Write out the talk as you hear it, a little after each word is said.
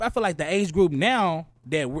feel like the age group now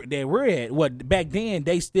that we're at, what back then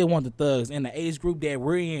they still want the thugs, and the age group that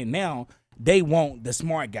we're in now, they want the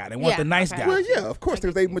smart guy. They want the nice guy. Well, yeah, of course,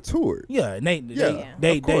 because they matured. Yeah, and they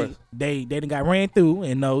done got ran through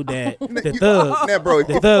and know that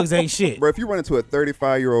the thugs ain't shit. Bro, if you run into a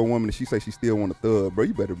 35-year-old woman and she say she still want a thug, bro,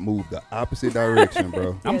 you better move the opposite direction,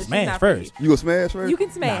 bro. I'm smash first. You gonna smash first? You can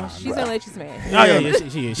smash. She's gonna let you smash. Oh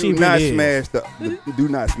yeah, she do not smash do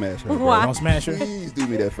not smash her. Bro. Why? Don't smash her. Please do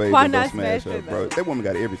me that favor. Why Don't not smash smash her, her, bro. though? That woman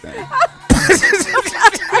got everything.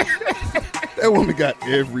 That woman got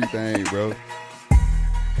everything, bro.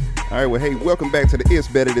 All right, well, hey, welcome back to the It's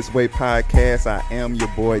Better This Way podcast. I am your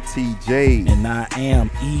boy, TJ. And I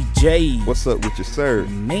am EJ. What's up with you, sir?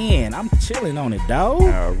 Man, I'm chilling on it, dog.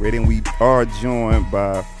 Already, and we are joined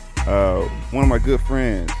by one of my good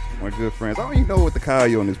friends. I don't even know what to call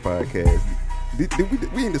you on this podcast. We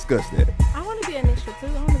didn't discuss that. I want to be initial, too.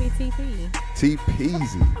 I want to be TP.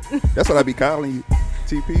 T-Peasy. That's what I be calling you.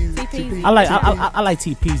 T-Peasy? T-Peasy. I like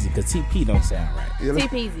T-Peasy because TP don't sound right. Yeah,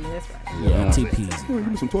 T-Peasy, that's right. Yeah, T-Peasy. Give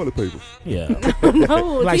me some toilet paper. Yeah.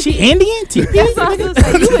 No, Like TP. she Indian? T-Peasy? I was gonna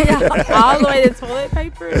say, you went all the way to toilet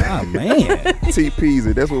paper. Oh, man.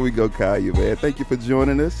 T-Peasy. That's what we go call you, man. Thank you for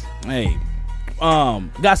joining us. Hey,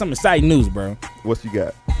 got some exciting news, bro. What you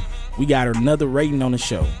got? We got another rating on the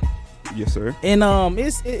show. Yes, sir. And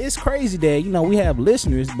it's crazy that, we have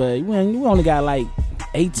listeners, but we only got like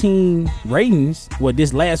 18 ratings. Well,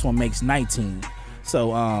 this last one makes 19.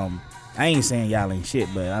 So I ain't saying y'all ain't shit,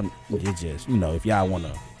 but it's just, if y'all want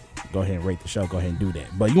to go ahead and rate the show, go ahead and do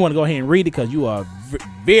that. But you want to go ahead and read it because you are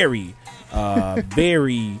very,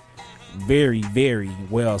 very, very, very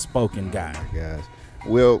well spoken guy. Oh, guys.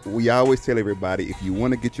 Well, we always tell everybody, if you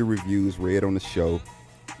want to get your reviews read on the show,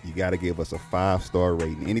 you got to give us a 5-star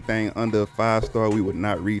rating. Anything under a 5-star, we would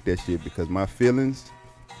not read that shit because my feelings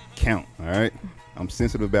count, all right? I'm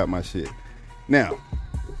sensitive about my shit. Now,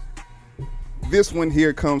 this one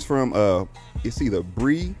here comes from, it's either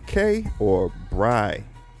Bree K or Bry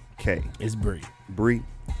K. It's Bree. Bree.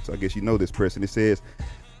 So I guess you know this person. It says,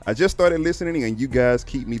 I just started listening and you guys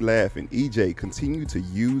keep me laughing. EJ, continue to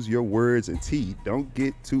use your words, and T, don't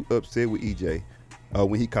get too upset with EJ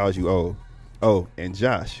when he calls you old. Oh, and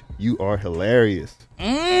Josh, you are hilarious.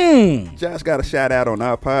 Josh got a shout out on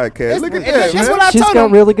our podcast. Look at that. That's what I She's told got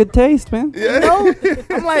him. really good taste, man. Yeah.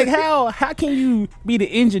 I'm like, how can you be the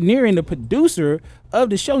engineer and the producer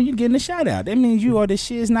of the show? You getting a shout out. That means you are the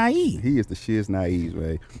shiz naive. He is the shiz naive,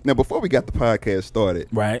 man. Now, before we got the podcast started,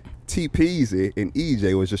 Right. T Peasy and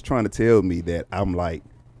EJ was just trying to tell me that I'm like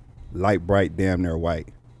light, bright, damn near white.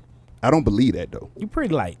 I don't believe that, though. You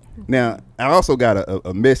pretty light. Now, I also got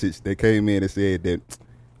a message that came in and said that,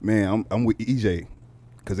 man, I'm with EJ.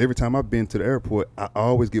 Because every time I've been to the airport, I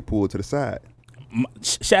always get pulled to the side.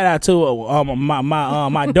 Shout out to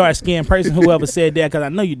my dark skinned person, whoever said that, because I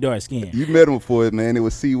know you dark skinned. You met him for it, man. It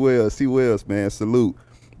was C. Wells, man. Salute.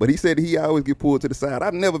 But he said he always get pulled to the side.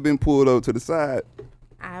 I've never been pulled over to the side.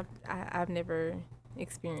 I've never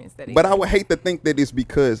experienced that. But I would hate to think that it's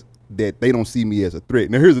because that they don't see me as a threat.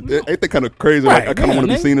 Now, ain't that kind of crazy? Right, I kind of want to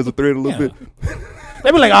be man. seen as a threat a little bit.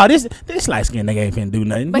 They be like, oh, this light skinned nigga ain't finna do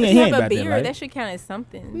nothing. But He if you ain't have a about that beard, life. that should count as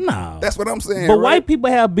something. No. That's what I'm saying. But right? white people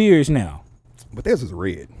have beards now. But theirs is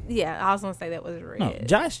red. Yeah, I was gonna say that was red. No,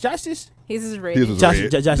 Josh is. His is red. His is Josh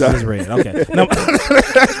red. is red. Okay. No,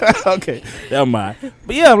 okay. Never mind.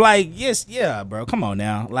 But yeah, like, yes, yeah, bro. Come on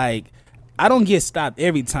now. Like, I don't get stopped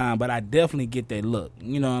every time, but I definitely get that look.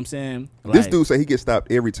 You know what I'm saying? Like, This dude say he gets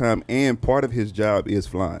stopped every time, and part of his job is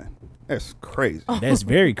flying. That's crazy. That's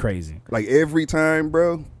very crazy. Like every time,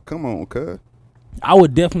 bro. Come on, cuz. I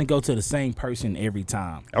would definitely go to the same person every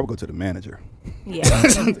time. I would go to the manager. Yeah,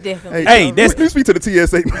 definitely. Hey, that's You speak to the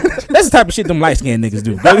TSA manager. that's the type of shit them light skinned niggas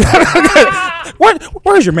do.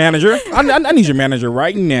 Where's your manager? I need your manager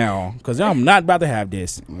right now because I'm not about to have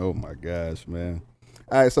this. Oh my gosh, man.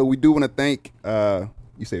 All right, so we do want to thank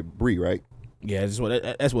you said Bree, right? Yeah, that's what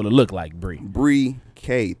it looked like, Bree. Bree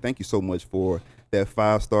K. Thank you so much for that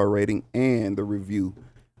 5-star rating and the review.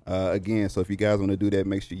 Again, so if you guys want to do that,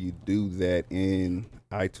 make sure you do that in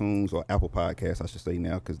iTunes or Apple Podcasts, I should say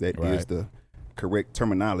now, because that is the correct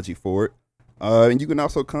terminology for it. And you can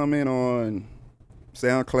also comment on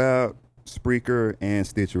SoundCloud, Spreaker, and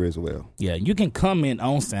Stitcher as well. Yeah, you can comment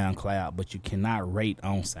on SoundCloud, but you cannot rate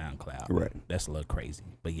on SoundCloud. Right. That's a little crazy,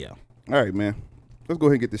 but yeah. All right, man. Let's go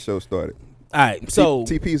ahead and get this show started. All right, so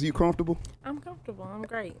TP, is you comfortable? I'm comfortable. I'm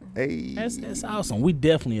great. Hey. that's awesome. We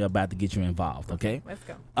definitely are about to get you involved, okay? Let's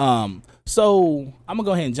go. So I'm gonna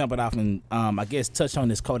go ahead and jump it off and I guess touch on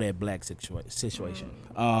this Kodak Black situation.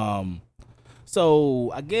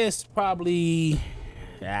 So I guess probably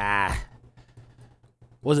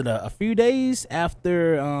was it a few days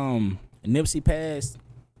after Nipsey passed?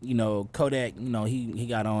 You know, Kodak. You know, he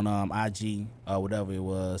got on IG or whatever it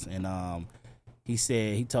was, and he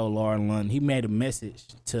said he told Lauren London, he made a message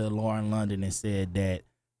to Lauren London and said that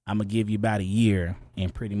I'm gonna give you about a year,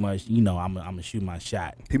 and pretty much, you know, I'm gonna shoot my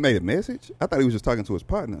shot. He made a message? I thought he was just talking to his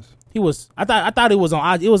partners. He was. I thought it was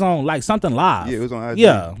on. It was on like something live. Yeah, it was on IG.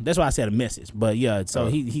 Yeah, that's why I said a message. But yeah, so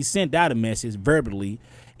he sent out a message verbally,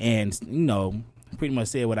 and you know, pretty much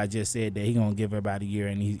said what I just said, that he gonna give her about a year,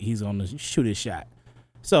 and he's gonna shoot his shot.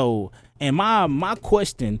 So, and my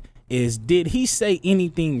question is, did he say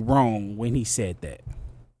anything wrong when he said that?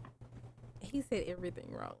 He said everything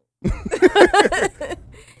wrong.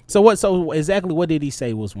 So exactly what did he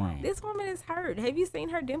say was wrong? This woman is hurt. Have you seen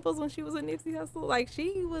her dimples when she was with Nipsey Hussle? Like,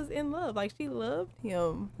 she was in love. Like, she loved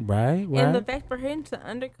him. Right. And the fact for him to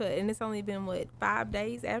undercut, and it's only been, 5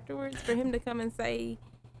 days afterwards, for him to come and say,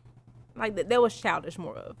 like, that was childish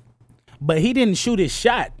more of. But he didn't shoot his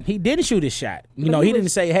shot. He didn't shoot his shot. You know, he didn't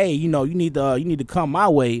say, "Hey, you know, you need to come my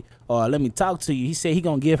way, or let me talk to you." He said he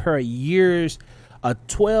gonna give her a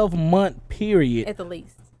 12-month period At the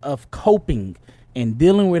least. of coping and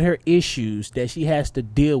dealing with her issues that she has to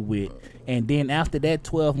deal with, and then after that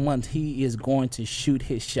 12 months, he is going to shoot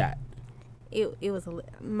his shot. It was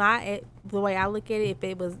the way I look at it.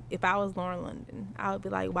 If I was Lauren London, I would be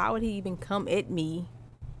like, why would he even come at me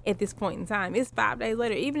at this point in time? It's 5 days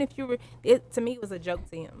later. Even if to me, it was a joke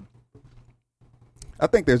to him. I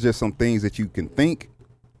think there's just some things that you can think,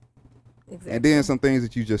 Exactly. and then some things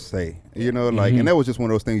that you just say. You know, like, and that was just one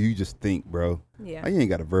of those things you just think, bro. Yeah. Like, you ain't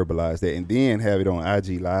got to verbalize that and then have it on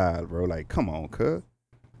IG Live, bro. Like, come on, cuz.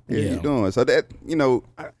 Yeah, you doing? So that, you know,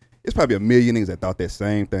 it's probably a million niggas that thought that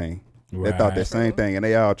same thing. Right. That thought that same thing, and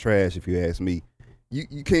they all trash if you ask me.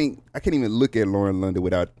 You can't. I can't even look at Lauren London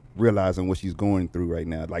without realizing what she's going through right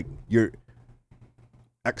now. Like,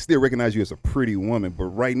 I can still recognize you as a pretty woman, but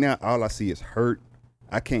right now all I see is hurt.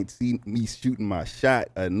 I can't see me shooting my shot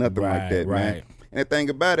or nothing like that, man. And the thing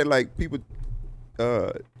about it, like, people,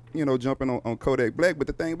 you know, jumping on Kodak Black, but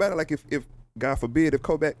the thing about it, like, if God forbid, if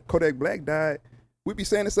Kodak Black died, we'd be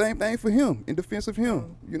saying the same thing for him, in defense of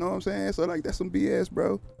him. You know what I'm saying? So, like, that's some BS,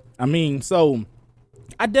 bro. I mean, so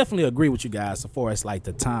I definitely agree with you guys so far as like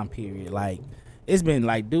the time period. Like, it's been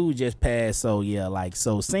like, dude just passed, so yeah, like,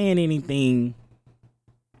 so saying anything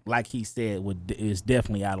like he said is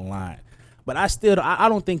definitely out of line. But I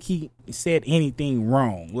don't think he said anything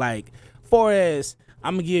wrong. Like, far as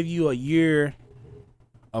I'm gonna give you a year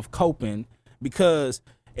of coping, because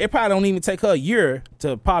it probably don't even take her a year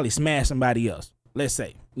to probably smash somebody else. Let's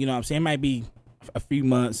say, you know what I'm saying? It might be a few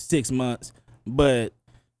months, 6 months, but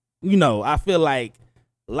you know, I feel like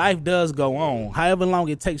life does go on. However long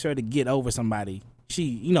it takes her to get over somebody,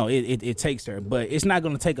 it takes her. But it's not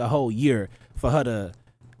going to take a whole year for her to,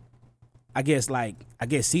 I guess,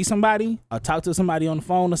 see somebody or talk to somebody on the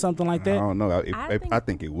phone or something like that. I don't know. I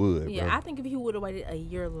think it would. Yeah, bro. I think if he would have waited a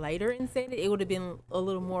year later and said it, it would have been a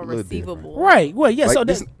little more receivable. Right. Well, yeah. Like, so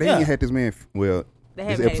they ain't had this man. Well, They this haven't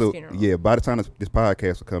had his episode. funeral. Yeah, by the time this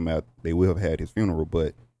podcast will come out, they will have had his funeral.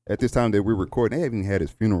 But at this time that we're recording, they haven't even had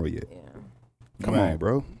his funeral yet. Yeah. Come on,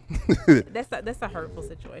 bro. That's a hurtful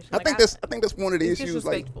situation. I think that's one of the it's issues.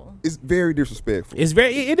 Like, disrespectful. it's very disrespectful.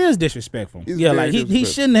 It is disrespectful. It's yeah, very like he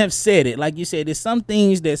disrespectful. shouldn't have said it. Like you said, there's some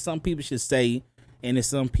things that some people should say, and it's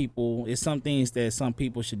some things that some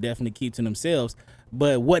people should definitely keep to themselves.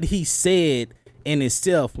 But what he said in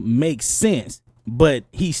itself makes sense, but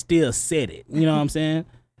he still said it. You know what I'm saying?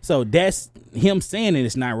 So that's him saying it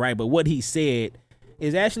is not right, but what he said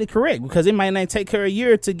is actually correct, because it might not take her a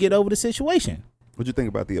year to get over the situation. What'd you think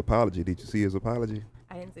about the apology? Did you see his apology?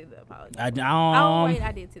 I didn't see the apology. I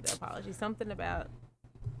I did see the apology. Something about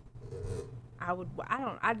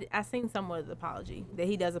I seen somewhat of the apology that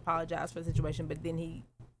he does apologize for the situation, but then he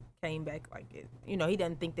came back like it. You know, he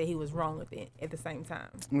doesn't think that he was wrong with it at the same time.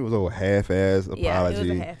 It was a half-ass apology. Yeah, it was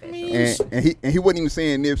a half-ass. And he wasn't even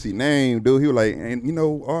saying Nipsey's name, dude. He was like, and you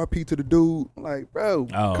know, RP to the dude. I'm like, bro,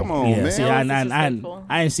 come on, man. See, I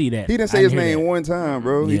didn't see that. He didn't say his name one time,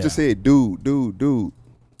 bro. He just said, dude. Like,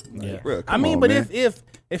 Yeah. bro, I mean, on, but man.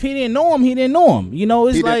 if he didn't know him, he didn't know him. You know,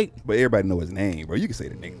 it's like, but everybody know his name, bro. You can say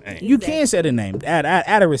the nigga's name. you can say the name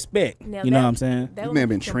out of respect. Now you know what I'm saying? That This would man make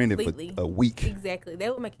been it trending completely- for a week. Exactly.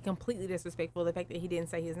 That would make it completely disrespectful, the fact that he didn't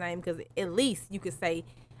say his name, because at least you could say,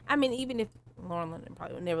 I mean, even if Lauren London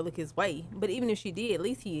probably would never look his way, but even if she did, at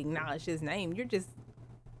least he acknowledged his name. You're just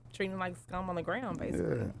treating him like scum on the ground,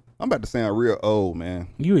 basically. Yeah. I'm about to sound real old, man.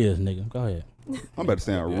 You is, nigga. Go ahead. I'm about to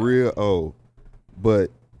sound real old.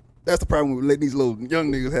 But that's the problem with letting these little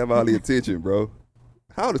young niggas have all the attention, bro.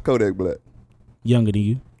 How old is Kodak Black? Younger than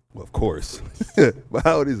you. Well, of course. But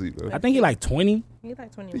how old is he, bro? I think he like 20. He's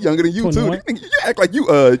like 20. He's younger than you, 21. too. You act like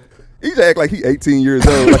you, he act like he 18 years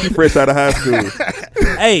old, like he fresh out of high school.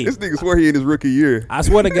 Hey, This nigga swear he in his rookie year. I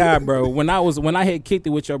swear to God, bro. When I had kicked it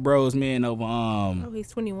with your bros, man, over Oh, he's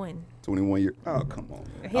 21. 21 years. Oh, come on,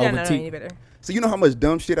 man. He don't know Over any better. So you know how much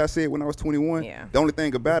dumb shit I said when I was 21? Yeah. The only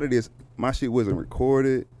thing about it is my shit wasn't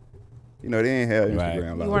recorded. You know, they ain't have Instagram.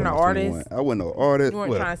 Right. Like You weren't when I an was 21. artist? I wasn't no artist. You weren't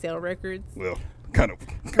Well, trying to sell records. well, kind of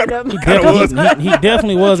he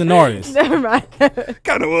definitely was an artist. Never mind.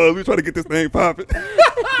 kind of was. We were trying to get this thing popping.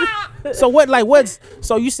 So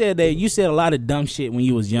so you said a lot of dumb shit when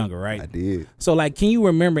you was younger, right? I did. So like, can you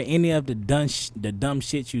remember any of the dumb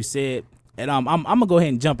shit you said? And I'm gonna go ahead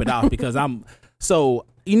and jump it off because I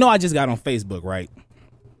just got on Facebook, right?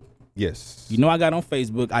 Yes. You know I got on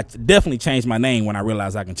Facebook. I definitely changed my name when I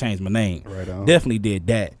realized I can change my name. Right on. Definitely did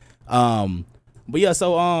that. But yeah,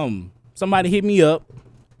 so somebody hit me up.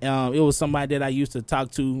 It was somebody that I used to talk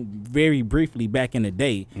to very briefly back in the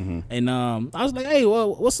day. Mm-hmm. And I was like, hey,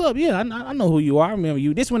 well, what's up? Yeah, I know who you are. I remember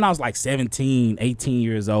you. This when I was like 17, 18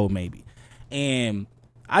 years old maybe. And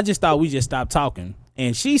I just thought we just stopped talking.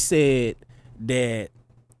 And she said that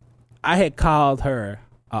I had called her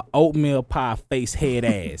a oatmeal pie face head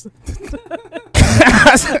ass.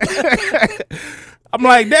 I'm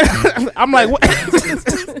like that. I'm like,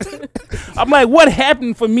 what? I'm like, what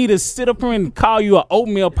happened for me to sit up here and call you an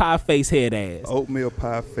oatmeal pie face head ass? Oatmeal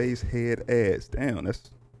pie face head ass. Damn, that's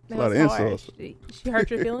a lot of That was hard. insults. She hurt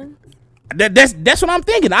your feelings? That's what I'm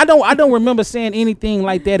thinking. I don't remember saying anything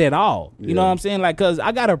like that at all. You know Yeah. what I'm saying? Like, cause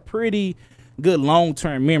I got a pretty good long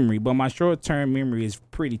term memory, but my short term memory is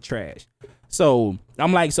pretty trash. So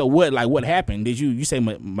I'm like, so what? Like, what happened? Did you say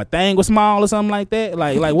my thing was small or something like that?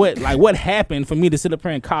 Like what happened for me to sit up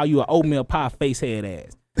here and call you an oatmeal pie face head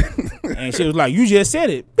ass? And she was like, you just said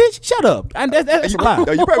it, bitch. Shut up. And that's a lie.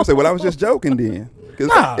 You probably say, well, I was just joking then. Because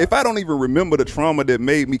Nah. if I don't even remember the trauma that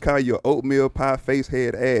made me call you an oatmeal pie face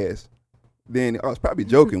head ass, then I was probably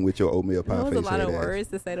joking with your oatmeal pie That was face a lot head of ass. words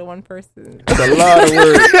to say to one person. That's a lot of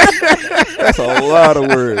words. That's a lot of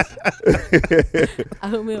words.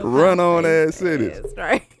 Oatmeal Run pie on face ass cities. ass,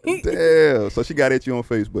 right? Damn. So she got at you on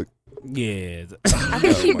Facebook. Yeah. I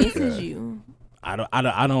think she Oh my misses God. you.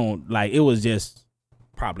 I don't like. It was just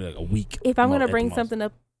probably like a week. If I'm at gonna the bring most. something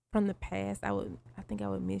up from the past, I think I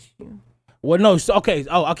would miss you. Well, no. So, okay.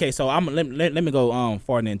 Oh, okay. So let me go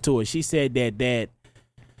farther into it. She said that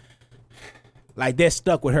like that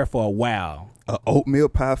stuck with her for a while. A oatmeal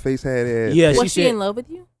pie face head ass. Yeah, Was she said in love with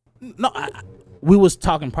you? no. We was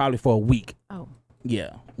talking probably for a week. Oh,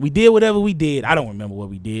 Yeah, we did whatever we did. I don't remember what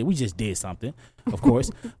we did. We just did something, of course.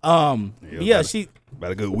 Yeah, she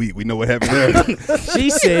About a good week. We know what happened there. she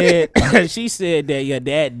said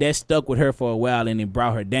that stuck with her for a while and it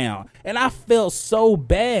brought her down. And I felt so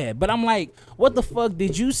bad. But I'm like, what the fuck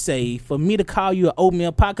did you say for me to call you an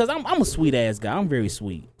oatmeal pie? Because I'm a sweet ass guy. I'm very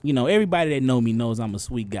sweet. You know, everybody that know me knows I'm a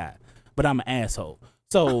sweet guy. But I'm an asshole.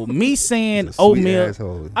 So me saying He's a sweet oatmeal,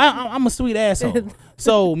 asshole. I'm a sweet asshole.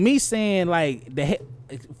 So me saying like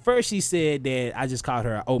first she said that I just called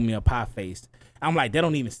her an oatmeal pie face. I'm like, that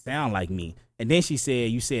don't even sound like me. And then she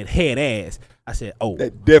said, you said head ass. I said, oh.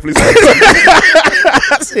 That definitely sounds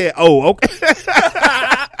I said, oh, okay.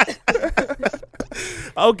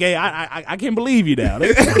 Okay, I can't believe you now.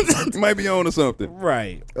 you might be on to something.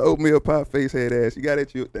 Right. Oatmeal pie face head ass. You got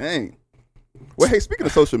at you. Dang. Well, hey, speaking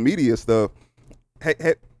of social media stuff, hey,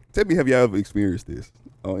 tell me, have you ever experienced this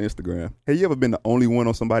on Instagram? Have you ever been the only one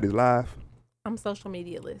on somebody's live? I'm social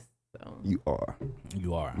media list. So. You are.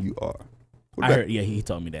 You are. You are. What I about, heard, yeah, he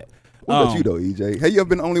told me that. what about you though, EJ? Have you ever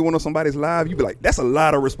been the only one on somebody's live? You be like, that's a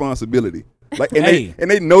lot of responsibility. Like, and Hey.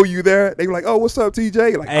 they know you there. They be like, oh, what's up,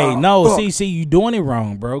 TJ? Like, Hey, oh, no, fuck. see, you doing it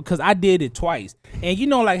wrong, bro. Because I did it twice, and you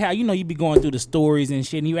know, like how you be going through the stories and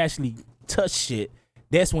shit, and you actually touch shit.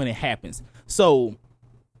 That's when it happens. So,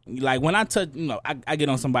 like when I touch, I get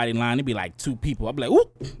on somebody's line, it be like two people. I be like,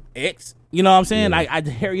 whoop, X. You know what I'm saying? Yeah. Like I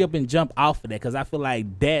hurry up and jump off of that because I feel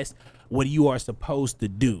like that's what you are supposed to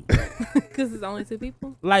do. Because it's only two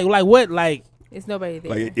people. like what? Like It's nobody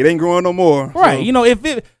there. Like, it ain't growing no more. right? So, You know, if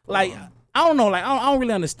it like I don't know, like I don't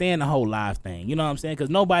really understand the whole live thing. You know what I'm saying? Because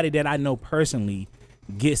nobody that I know personally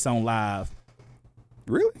gets on live.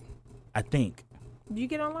 really? I think. Do you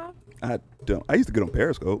get on live? I don't. I used to get on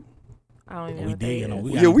Periscope. I don't even know We what did that get on.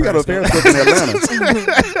 is. Yeah, we got on Periscope. Periscope in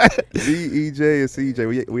Atlanta. V, EJ, and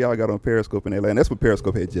CJ, we all got on Periscope in Atlanta. That's when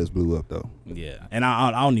Periscope had just blew up, though. Yeah, and I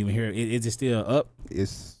don't even hear it. Is it still up?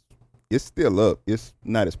 It's still up. It's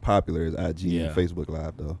not as popular as IG Yeah. and Facebook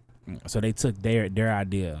Live, though. So they took their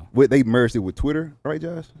idea. They merged it with Twitter, right,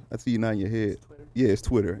 Josh? I see you nodding your head. Yeah, it's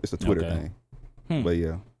Twitter. It's a Twitter Okay. thing. But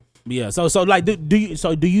yeah. Yeah. So like, do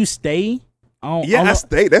you stay? Yeah, I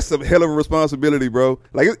stay. That's a hell of a responsibility, bro.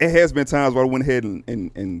 Like it has been times where I went ahead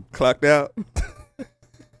and clocked out.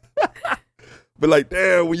 But like,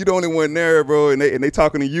 damn, when you the only one there, bro, and they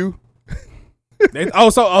talking to you.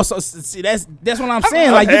 Also, see, that's what I'm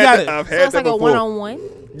saying. Like, you got it. I've So had it's that like a before. one-on-one.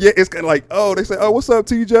 Yeah, it's kind of like, oh, they say, oh, what's up,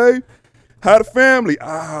 TJ? How the family?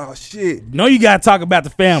 Oh shit. No, you gotta talk about the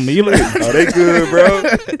family. You look. Oh, they good,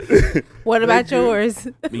 bro. What about yours?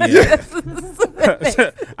 Yeah.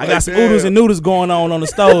 I got some oodles and noodles going on the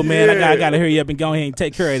stove, man. Yeah. I gotta hurry up and go ahead and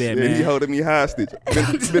take care of that, Yeah, he man. holding me hostage.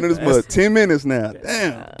 Been in this mud 10 minutes now.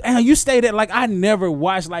 Damn. Damn, you stay there. Like, I never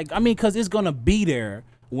watch. Like, I mean, because it's gonna be there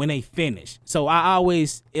when they finish. So I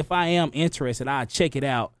always, if I am interested, I check it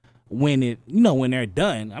out when they're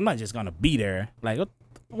done. I'm not just gonna be there. Like,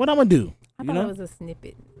 what I'm gonna do? I thought it was a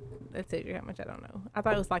snippet. That tells you how much I don't know. I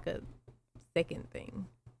thought it was like a second thing.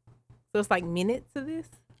 So it's like minutes of this?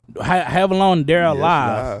 However long they're Yes,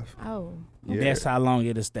 alive, Oh. Yeah. that's how long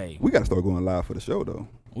it'll stay. We gotta start going live for the show though.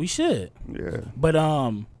 We should. Yeah. But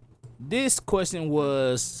this question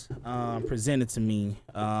was presented to me,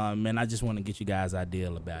 and I just want to get you guys'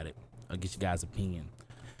 idea about it, or get you guys' opinion.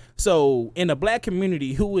 So, in the black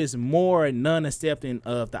community, who is more non-accepting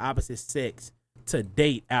of the opposite sex to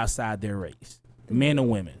date outside their race, men or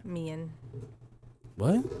women? Men.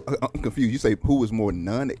 What? I'm confused. You say who is more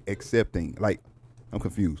non-accepting? Like, I'm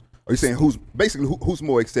confused. Are you saying who's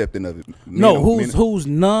more accepting of it? No, who's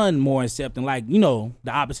none more accepting? Like, the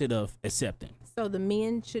opposite of accepting. So the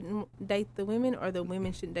men shouldn't date the women, or the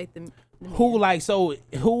women shouldn't date the men?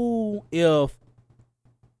 Who if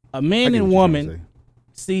a man and woman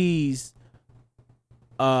sees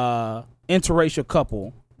interracial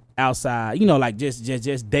couple outside, like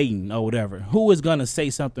just dating or whatever, who is gonna say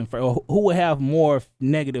something or who will have more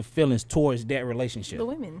negative feelings towards that relationship? The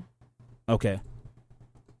women. Okay.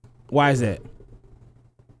 Why is that?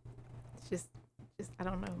 It's just I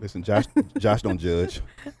don't know. Listen, Josh don't judge.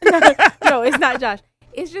 No, it's not Josh.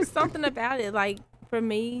 It's just something about it. Like, for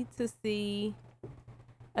me to see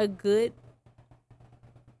a good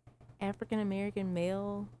African American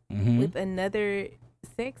male with another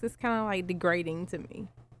sex, it's kind of like degrading to me.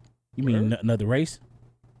 You mean another race?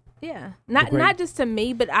 Yeah, not just to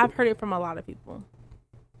me, but I've heard it from a lot of people.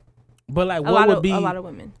 But like, a lot of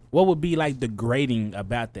women. What would be like degrading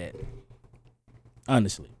about that?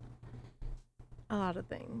 Honestly, a lot of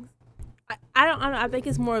things. I don't know. I think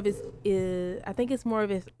it's more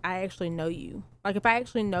of I actually know you. Like, if I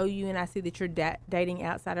actually know you and I see that you're dating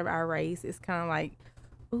outside of our race, it's kind of like,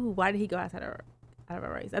 ooh, why did he go outside of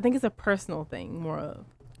our race? I think it's a personal thing more of.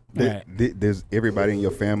 Does everybody in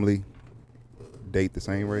your family date the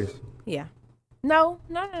same race? Yeah. No.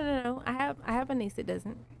 I have a niece that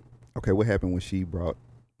doesn't. Okay, what happened when she brought?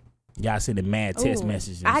 Y'all sent a mad text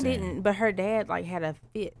messages. I didn't, but her dad had a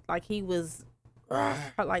fit. Like, he was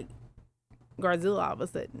like Godzilla all of a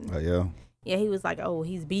sudden. Oh yeah. Yeah, he was like, "Oh,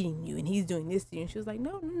 he's beating you and he's doing this to you." And she was like,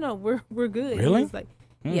 "No, we're good." Really? He was like,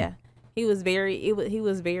 yeah. He was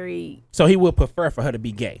very. So he would prefer for her to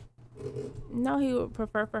be gay. No, he would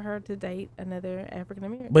prefer for her to date another African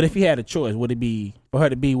American. But if he had a choice, would it be for her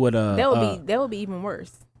to be with a? That would be even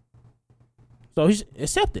worse. So he should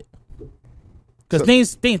accept it.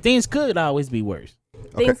 Because things could always be worse.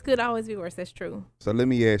 Things could always be worse. That's true. So let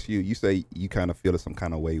me ask you. You say you kind of feel some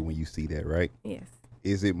kind of way when you see that, right? Yes.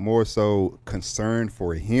 Is it more so concern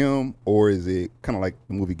for him, or is it kind of like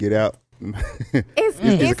the movie Get Out? Is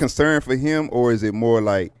it concern for him, or is it more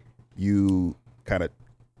like you kind of?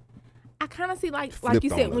 I kind of see like you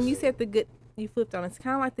said when you said you flipped on. It's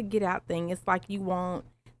kind of like the Get Out thing. It's like you want.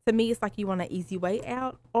 To me, it's like you want an easy way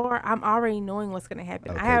out, or I'm already knowing what's going to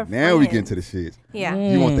happen. Okay, I have now we get into the shit. Yeah.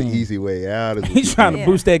 You want the easy way out. He's trying to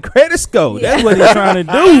boost that credit score. Yeah. That's what he's trying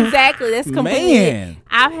to do. Exactly. That's completely. Man.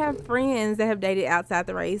 I have friends that have dated outside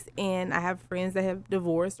the race, and I have friends that have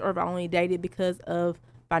divorced or have only dated because of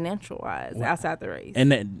financial wise outside the race.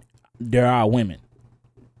 And there are women.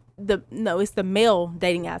 It's the male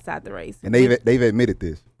dating outside the race. And they've admitted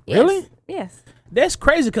this. Yes. Really? Yes. That's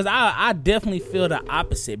crazy because I definitely feel the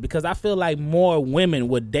opposite, because I feel like more women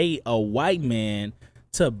would date a white man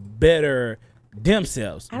to better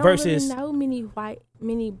themselves I don't versus really know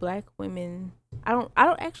many black women. I don't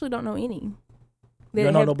know any. You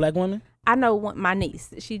don't know no black women? I know my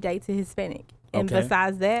niece. She dates a Hispanic. And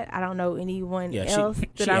besides that, I don't know anyone else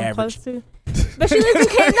that I'm average. close to. But she lives in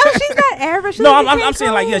Cancun. No, she's not average. I'm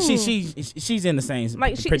saying like she's in the same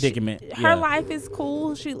predicament. Her life is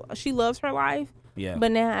cool. She loves her life. Yeah.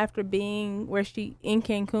 But now after being where she in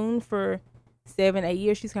Cancun for 7, 8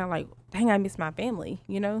 years, she's kind of like, dang, I miss my family,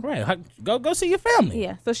 you know? Right. Go see your family.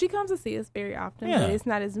 Yeah. So she comes to see us very often, Yeah. but it's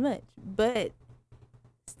not as much. But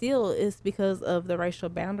still, it's because of the racial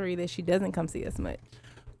boundary that she doesn't come see us much.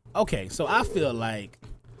 Okay, so I feel like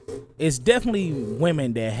it's definitely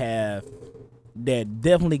women that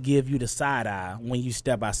definitely give you the side eye when you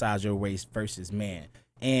step outside your race versus men.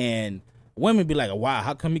 And women be like, wow,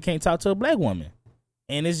 how come you can't talk to a black woman?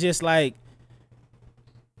 And it's just like,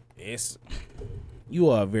 you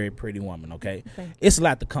are a very pretty woman, okay? It's a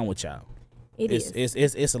lot to come with y'all.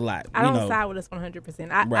 It's a lot. I don't side with us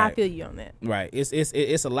 100%. I feel you on that. Right.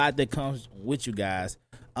 It's a lot that comes with you guys.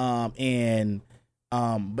 But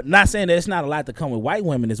not saying that it's not a lot to come with white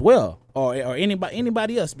women as well, or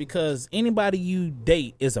anybody else, because anybody you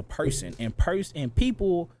date is a person, and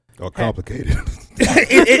people are complicated.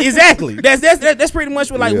 Exactly. That's pretty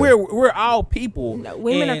much what, like, we're all people. No,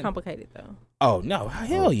 women are complicated though. Oh no,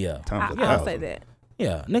 hell yeah. I'll say that.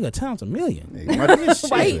 Yeah, nigga, times a million.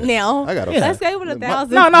 Wait now. I got Let's go with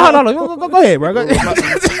 1,000. No, hold on. Go ahead, bro. I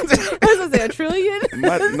was gonna say a trillion.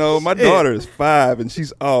 My daughter is 5 and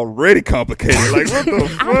she's already complicated. Like, what the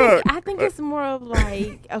fuck? I think it's more of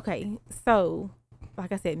like, okay, so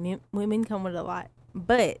like I said, women come with a lot,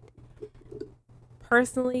 but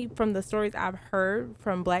personally, from the stories I've heard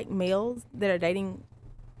from black males that are dating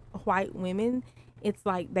white women, it's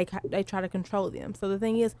like they try to control them. So the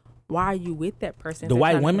thing is, why are you with that person? The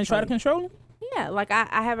white women try to control them? Yeah, like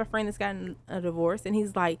I have a friend that's gotten a divorce, and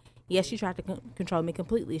he's like, yeah, she tried to control me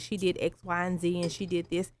completely. She did X, Y, and Z, and she did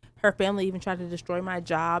this. Her family even tried to destroy my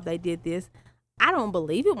job. They did this. I don't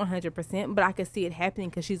believe it 100%, but I could see it happening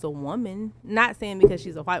because she's a woman. Not saying because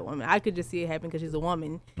she's a white woman. I could just see it happen because she's a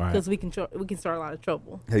woman, because we can start a lot of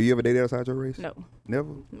trouble. Have you ever dated outside your race? No. Never?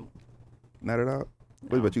 No. Not at all?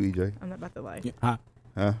 What about you, EJ? I'm not about to lie.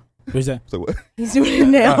 Huh? What's that? So what? He's doing it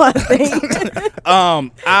now, I think.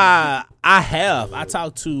 I have. I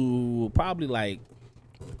talked to probably like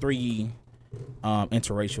 3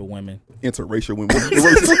 interracial women. Interracial women?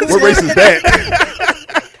 What race is that?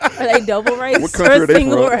 Are they double race What country or are they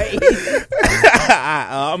single from? race?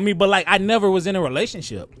 I mean, but like I never was in a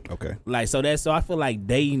relationship. Okay. Like so I feel like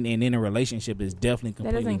dating and in a relationship is definitely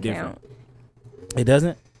completely That doesn't different. count. It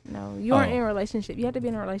doesn't? No, you aren't in a relationship. You have to be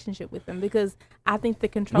in a relationship with them, because I think the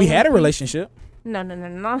control. We had a relationship. No,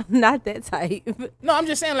 not that type. No, I'm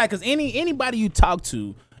just saying, like, because anybody you talk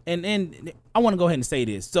to, and I want to go ahead and say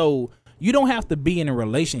this. So you don't have to be in a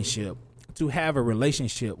relationship to have a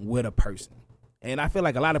relationship with a person. And I feel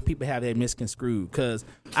like a lot of people have that misconstrued, because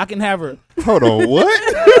I can have her. Hold on, what?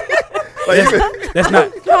 That's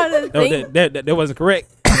not. That wasn't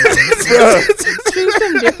correct. Choose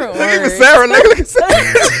some different words. Look at Sarah. Look at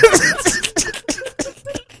Sarah.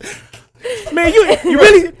 Man,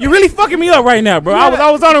 you really fucking me up right now, bro. I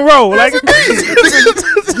was on a roll. Like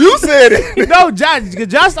You said it. No,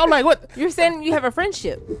 Josh. I'm like, what? You're saying you have a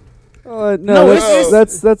friendship. No,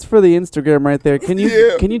 that's for the Instagram right there. Can you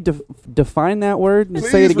Yeah. define that word and Please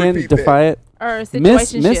say it again? repeat Defy it. Or a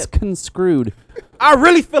situationship. Misconstrued. I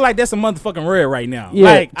really feel like that's a motherfucking rare right now. Yeah,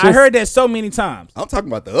 like I heard that so many times. I'm talking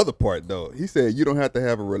about the other part, though. He said you don't have to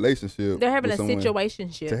have a relationship. They're having with a someone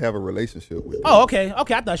situationship. to have a relationship with. Oh, okay. I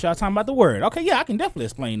thought y'all was talking about the word. Okay, yeah, I can definitely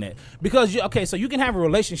explain that, because so you can have a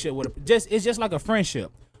relationship with it's just like a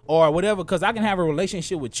friendship or whatever. Because I can have a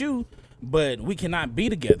relationship with you, but we cannot be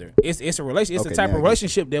together. It's a relation. It's Okay, the type now of I get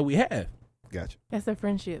relationship that we have. Gotcha. That's a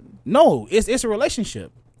friendship. No, it's a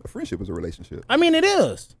relationship. A friendship is a relationship. I mean, it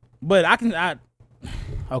is, but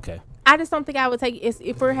okay. I just don't think I would take it.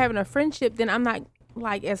 If we're having a friendship, then I'm not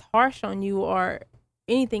like as harsh on you or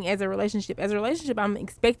anything as a relationship. As a relationship, I'm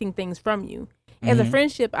expecting things from you. As a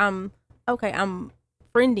friendship, I'm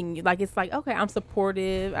friending you. Like, it's like, okay, I'm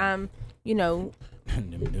supportive. I'm,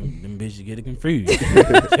 them bitches get it confused.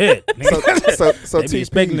 Shit. So They be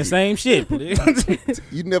expecting the same shit.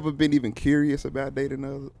 You never been even curious about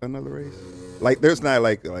dating another race? Like, there's not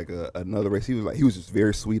like another race. He was just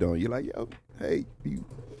very sweet on you. Like, yo, hey,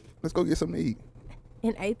 let's go get something to eat.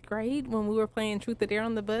 In 8th grade, when we were playing Truth or Dare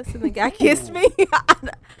on the bus, and the guy kissed me.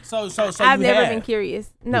 So I've never been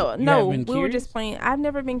curious. No, been we were curious? just playing. I've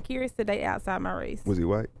never been curious to date outside my race. Was he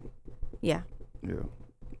white? Yeah, Yeah.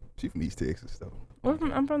 She from East Texas, though.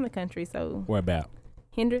 I'm from the country, so Where about?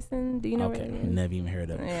 Henderson. Do you know Okay, where it is? never even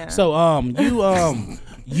heard of it. Yeah. So,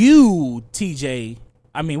 you TJ.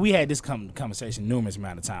 I mean, we had this conversation numerous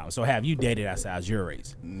amount of times. So, have you dated outside your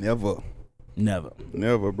race? Never,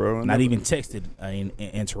 bro. Not even texted an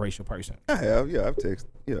interracial person. I have. Yeah, I've texted.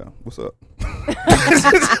 Yeah, what's up?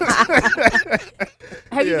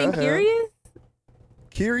 Have you Yeah, been I have. curious?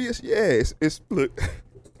 Curious? Yeah. It's look.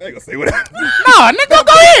 I ain't gonna say what. No, nigga,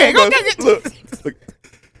 go ahead. Look,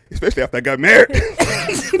 especially after I got married.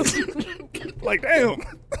 Like damn.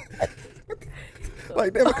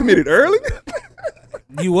 Like damn, I committed early.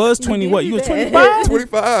 You was 20. What? You was that. 25.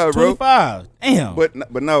 25, bro. 25. Damn.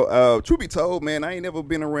 But no. Truth be told, man, I ain't never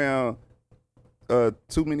been around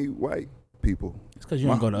too many white people. It's because you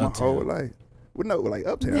don't go to my Uptown. whole life. Well, no, like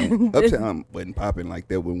Uptown. Uptown wasn't popping like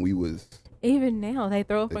that when we was. Even now, they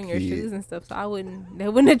throw up The on your kid. shoes and stuff, so they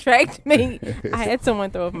wouldn't attract me. I had someone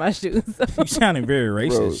throw up my shoes. You sounding very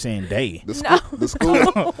racist Bro. saying they. The school, No. the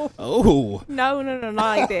school, Oh. No, not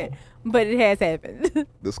like that. But it has happened.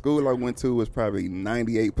 the school I went to was probably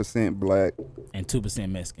 98% black. And 2%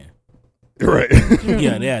 Mexican. Right.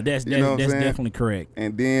 Yeah, that's You know what I'm saying? definitely correct.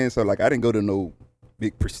 And then, so like, I didn't go to no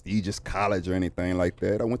big prestigious college or anything like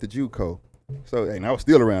that. I went to JUCO. So, and I was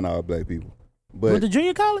still around all black people. But With the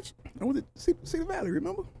junior college? I went to Cedar Valley,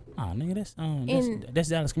 remember? Oh, nigga, In- that's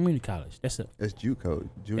Dallas Community College. That's JUCO.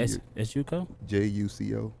 Junior, that's JUCO?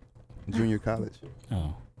 JUCO. Junior college.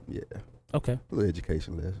 Oh, Yeah. okay. A little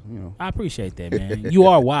education lesson, you know. I appreciate that, man. You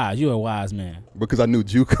are wise. You're a wise man. Because I knew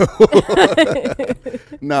JUCO.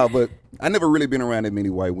 No, but I never really been around that many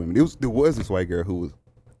white women. There was this white girl who was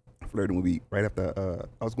flirting with me right after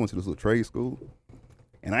I was going to this little trade school.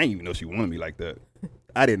 And I didn't even know she wanted me like that.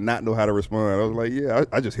 I did not know how to respond. I was like, yeah,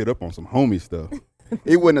 I just hit up on some homie stuff.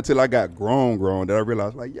 It wasn't until I got grown that I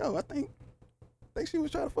realized, like, yo, I think she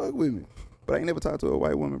was trying to fuck with me. But I ain't never talked to a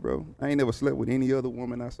white woman, bro. I ain't never slept with any other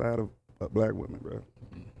woman outside of a black woman, bro.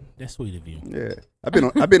 That's sweet of you. Yeah,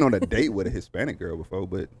 I've been on a date with a Hispanic girl before,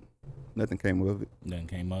 but nothing came of it. Nothing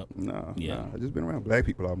came up. No, Yeah. nah, I just been around black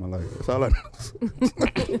people all my life. That's all I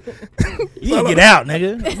know. You need to get out,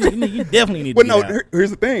 nigga. You definitely need to But get no, out. here's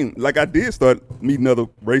the thing. Like, I did start meeting other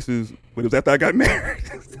races, but it was after I got married.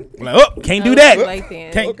 Like, oh, can't do Oh, that. too late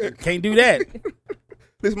then. Can't do that.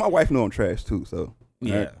 Listen, my wife know I'm trash too, so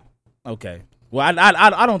Yeah. Right. Okay. Well,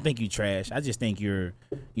 I don't think you trash. I just think you're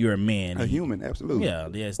a man. a human, absolutely. Yeah,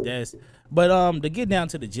 that's. But to get down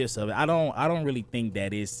to the gist of it, I don't really think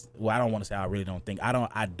that is. Well, I don't want to say I really don't think.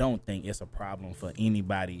 I don't think it's a problem for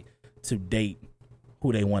anybody to date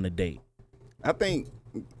who they want to date. I think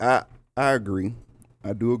I agree.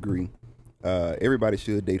 I do agree. Everybody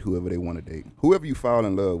should date whoever they want to date. Whoever you fall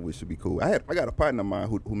in love with should be cool. I got a partner of mine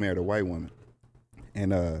who married a white woman,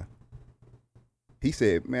 and he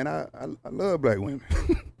said, "Man, I love black women."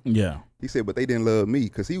 Yeah. He said, but they didn't love me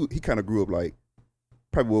because he kind of grew up like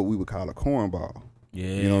probably what we would call a cornball. Yeah.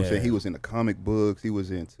 You know what I'm saying? He was into comic books. He was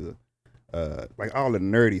into like all the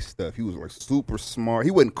nerdy stuff. He was like super smart.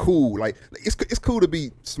 He wasn't cool. Like it's cool to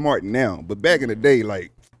be smart now, but back in the day,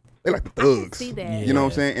 like they like the thugs. See that. Yeah. You know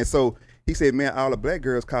what I'm saying? And so he said, man, all the black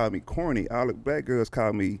girls called me corny. All the black girls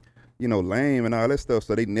called me, lame and all that stuff.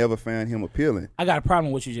 So they never found him appealing. I got a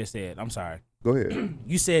problem with what you just said. I'm sorry. Go ahead.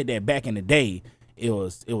 You said that back in the day it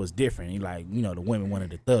was different. You like, the women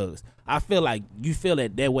wanted the thugs. I feel like you feel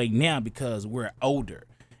that way now because we're older,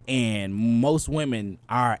 and most women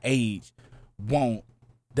our age want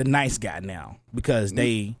the nice guy now because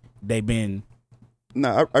they've been.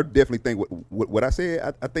 No, I definitely think what I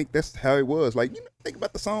said. I think that's how it was. Like, think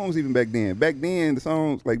about the songs even back then. Back then, the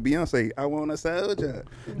songs like Beyonce, "I Want a Soldier."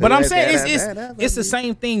 But I'm saying it's the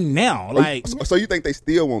same thing now. Like, so you think they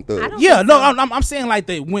still want thugs? don't yeah, think no, so. I'm saying like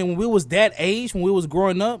when we was that age, when we was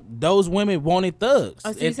growing up, those women wanted thugs.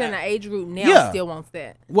 Oh, so you're saying the age group now Yeah. still wants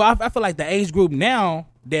that? Well, I feel like the age group now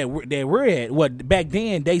that we're at, back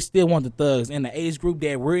then they still want the thugs, and the age group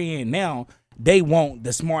that we're in now, they want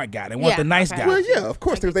the smart guy. They want Yeah, the nice okay. guy. Well, yeah, of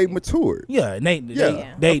course, because they matured. Yeah, and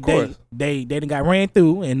Yeah, they of course. they done got ran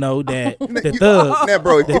through and know that the You- thugs Now,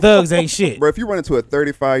 bro, the thugs ain't shit. Bro, if you run into a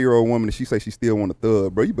 35-year-old woman and she say she still want a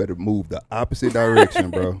thug, bro, you better move the opposite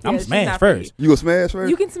direction, bro. I'm Yeah, she's smash not for first. You gonna smash her?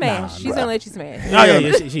 You can smash. Nah, She's gonna let you smash. Oh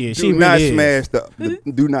yeah, she is. Do She not really is. smash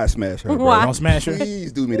do not smash her, bro. Why? Don't smash her.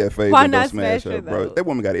 Please do me that favor. Why and don't not smash smash her, her, bro. though? That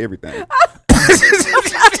woman got everything.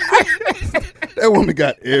 That woman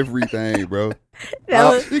got everything, bro.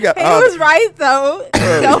 You got He all- was right though.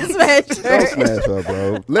 Don't smash her. Don't smash her,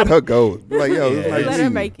 bro. Let her go. Like, yo, it's Yeah. like Let her you.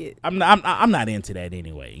 make it. I'm not into that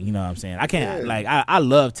anyway. You know what I'm saying? I can't like I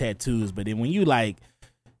love tattoos, but then when you like,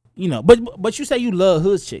 but you say you love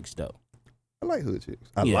hood chicks though. I like hood chicks.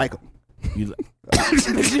 I Yeah. like them. You like,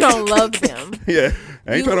 But you don't love them. Yeah,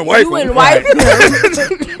 I ain't You- trying to wife you them. wouldn't wife them.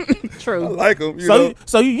 I True. like them. You know?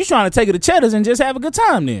 so you trying to take her to Cheddar's and just have a good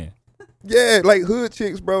time then? Yeah, like hood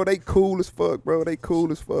chicks, bro. They cool as fuck, bro. They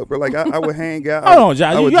cool as fuck, bro. Like I would hang out. Hold on,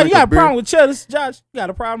 Josh. I You would got drink a beer. problem with Cheddar's, Josh? You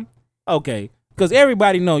got a problem? Okay. Because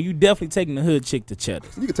everybody know you definitely taking the hood chick to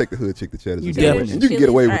Cheddar's. You can take the hood chick to Cheddar's. You and definitely- and you can get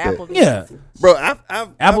away with that, Applebee's. Yeah. bro.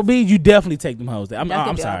 I've Applebee's, you definitely take them hoes there. I'm That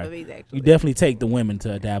could be sorry. Applebee's, actually. You definitely take the women to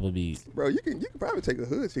the Applebee's. bro, you can probably take a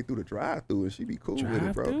hood chick through the drive-through and she be cool with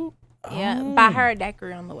it, bro. Drive-through? Yeah, Oh. buy her a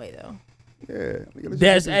daiquiri on the way though. Yeah, let's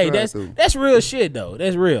That's just get to the drive-through. that's real shit though.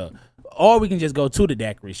 That's real. Or we can just go to the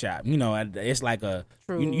daiquiri shop. You know, it's like a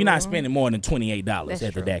you're not spending more than $28 That's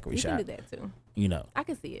at the true. daiquiri You shop. can do that too. You know, I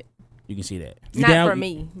can see it. you can see that. You Not down? for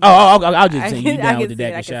me. I'll just say you I down can with the see it,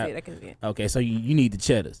 daiquiri I shop. can see it, I can see it. Okay, so you need the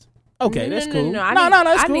Cheddars. Okay, No, that's no, cool. No,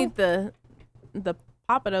 That's I cool. need the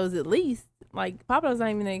Papados at least. Like Papados not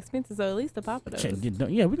even that expensive, so at least the Papados.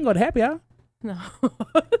 Yeah, we can go to happy hour. No.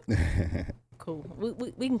 Cool.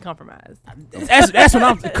 We can compromise. That's what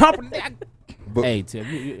I'm. But Hey, Tim.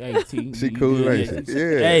 Hey, T. she cool, ain't she?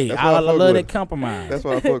 Yeah. Hey, that's I why fuck love with that her. compromise. That's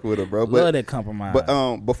why I fuck with her, bro. Love But that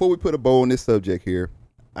compromise. before we put a bow on this subject here,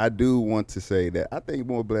 I do want to say that I think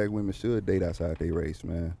more black women should date outside their race,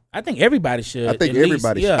 man. I think everybody should. I think at least,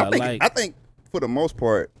 everybody yeah, should. like I think for the most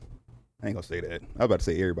part, I ain't gonna say that. I was about to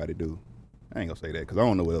say everybody do. I ain't gonna say that because I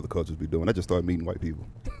don't know what other cultures be doing. I just started meeting white people.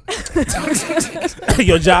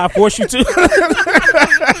 your job force you to.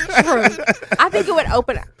 I think it would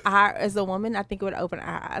open our as a woman. I think it would open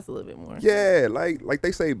our eyes a little bit more. Yeah, like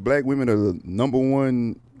they say, black women are the number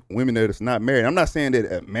one women that is not married. I'm not saying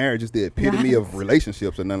that marriage is the epitome of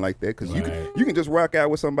relationships or nothing like that because you can just rock out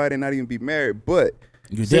with somebody and not even be married. But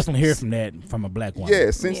You definitely hear from that from a black woman.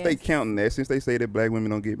 yeah, since they Yes. counting that, since they say that black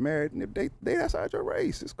women don't get married, and if they outside your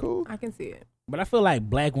race, it's cool. I can see it. But I feel like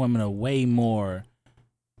black women are way more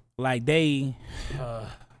like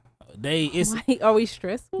it's Why, are we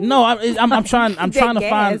stressful? no. I'm trying That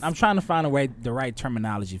to find gas. the right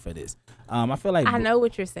terminology for this. I feel like I know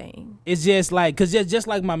what you're saying. it's just like because just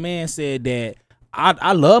like my man said that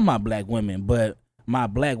I love my black women, but my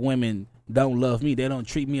black women don't love me. They don't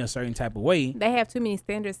treat me a certain type of way. They have too many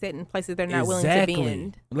standards set in places they're not willing to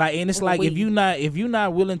bend. Like, and it's Or like if we. you're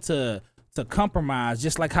not willing to compromise,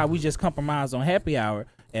 just like how we just compromised on happy hour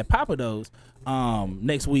at Papados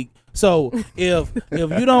next week. So if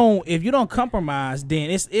you don't compromise, then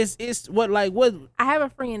it's what I have a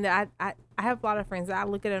friend that I have a lot of friends that I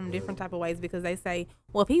look at them different type of ways because they say,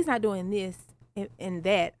 well, if he's not doing this and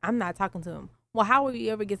that, I'm not talking to him. Well, how will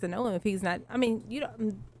you ever get to know him if he's not? I mean, you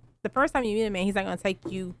don't. The first time you meet a man, he's not going to take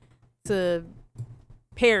you to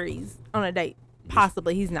Perry's on a date.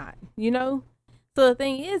 Possibly, he's not. You know. So the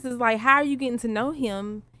thing is like, how are you getting to know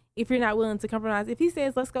him if you're not willing to compromise? If he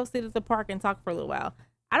says, let's go sit at the park and talk for a little while,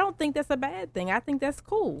 I don't think that's a bad thing. I think that's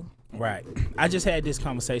cool. right. I just had this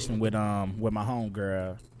conversation with my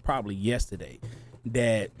homegirl probably yesterday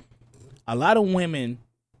that a lot of women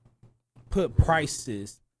put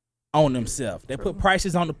prices on themselves. They put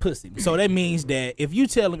prices on the pussy. So that means that if you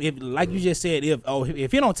tell them, if like you just said,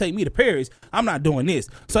 if you don't take me to Perry's, I'm not doing this.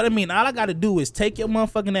 So that means all I got to do is take your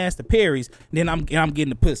motherfucking ass to Perry's, then I'm getting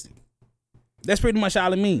the pussy. That's pretty much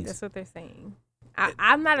all it means. That's what they're saying.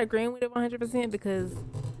 I'm not agreeing with it 100% because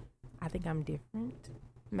I think I'm different.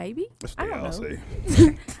 Maybe. That's I what don't they all know.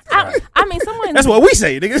 say. I mean, someone. That's what we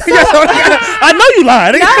say, nigga. I know you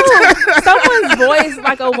lying, nigga. No, someone's voice,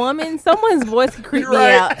 like a woman, someone's voice could creep me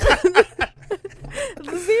out. Seriously,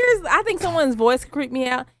 I think someone's voice could creep me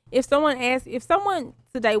out. If someone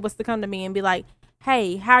today was to come to me and be like,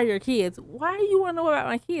 hey, how are your kids? Why do you want to know about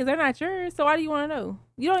my kids? They're not yours, so why do you want to know?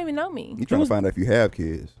 You don't even know me. You trying to find out if you have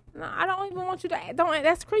kids? No, I don't even want you to.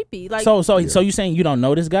 That's creepy. Like, So you saying you don't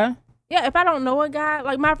know this guy? yeah, if I don't know a guy,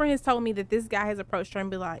 like my friend has told me that this guy has approached her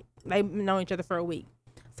and be like, they've known each other for a week.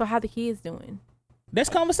 So how the kids doing? That's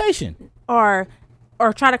conversation. Or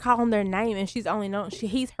try to call him their name and she's only known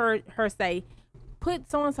he's heard her say,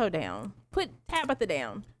 put so and so down, put Tabitha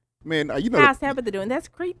down. Man, you know How's Tabitha doing? That's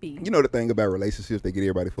creepy. You know the thing about relationships that get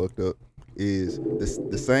everybody fucked up is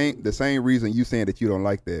the same reason you saying that you don't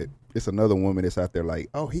like that. It's another woman that's out there like,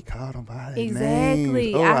 oh, he called him by their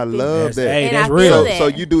Exactly. names. Oh, I I feel- love that. Hey, And that's I feel real. that. So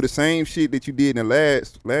you do the same shit that you did in the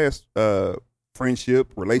last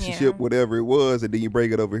friendship, relationship, Yeah. whatever it was, and then you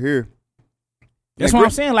break it over here. That's Like, what I'm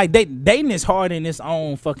Griff- saying. Like dating is hard in its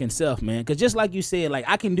own fucking self, man. Because just like you said, like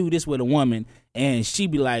I can do this with a woman, and she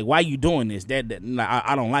be like, "Why you doing this? That nah,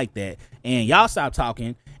 I don't like that." And y'all stop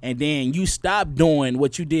talking, and then you stop doing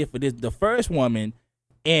what you did for the first woman,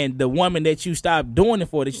 and the woman that you stopped doing it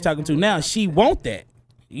for that you're talking to now, she want that.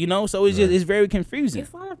 You know, so it's very confusing.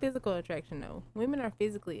 It's a lot of physical attraction though. Women are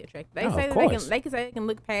physically attracted. They Oh, say of that course. they can say they can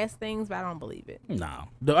look past things, but I don't believe it. No,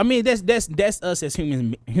 I mean that's us as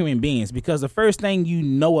human beings, because the first thing you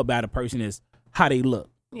know about a person is how they look.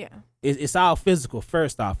 Yeah. It's all physical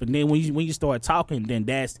first off, and then when you start talking, then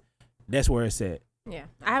that's where it's at. Yeah,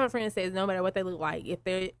 I have a friend that says no matter what they look like, if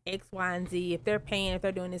they're X, Y, and Z, if they're paying, if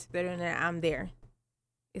they're doing this, if they're doing that, I'm there.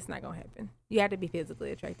 It's not gonna happen. You have to be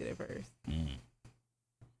physically attracted at first.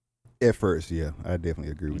 At first, yeah, I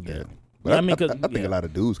definitely agree with Yeah. that. But Yeah, I, I mean, I 'cause- think yeah. a lot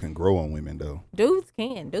of dudes can grow on women though. Dudes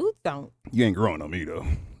can, dudes don't. You ain't growing on me though.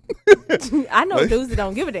 I know Like- dudes that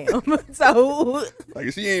don't give a damn. So Like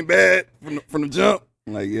if she ain't bad from the jump,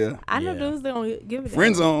 like yeah, I know Yeah. dudes that don't give a damn.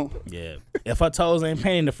 friend zone, Yeah. If her toes ain't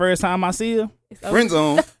painted the first time I see her, It's over. friend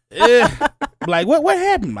zone. yeah. Like what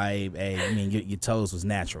happened? Like, hey, I mean your toes was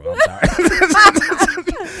natural. I'm sorry.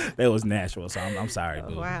 That was natural, so I'm sorry,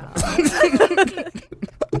 dude. Wow.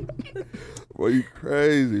 Boy, you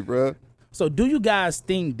crazy, bro. So do you guys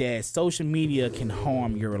think that social media can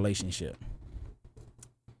harm your relationship?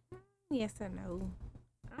 Yes and no.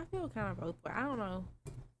 I feel kind of both, but I don't know.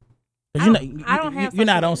 'Cause I you're don't- not, I don't have you're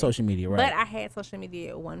not social on media. social media, right? But I had social media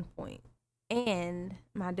at one point, and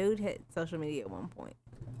my dude had social media at one point.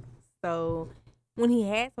 So when he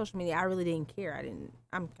had social media, I really didn't care.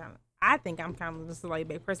 I think I'm kind of just a laid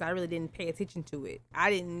back person. I really didn't pay attention to it. I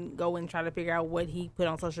didn't go and try to figure out what he put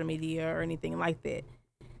on social media or anything like that.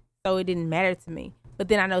 So it didn't matter to me. But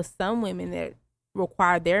then I know some women that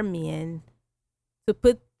require their men to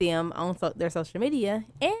put them on their social media,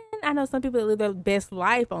 and I know some people that live their best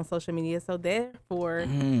life on social media. So therefore,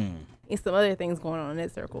 it's some other things going on in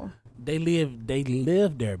that circle. They live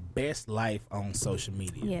their best life on social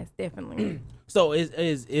media. Yes, definitely. So is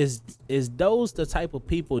those the type of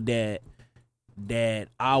people that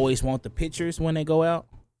always want the pictures when they go out?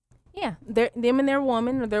 Yeah, them and their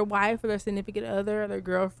woman or their wife or their significant other or their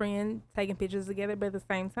girlfriend taking pictures together, but at the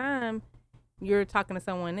same time, you're talking to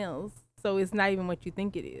someone else. So it's not even what you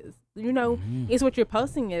think it is. You know, it's what you're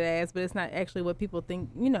posting it as, but it's not actually what people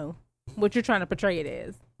think, you know, what you're trying to portray it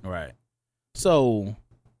as. Right. So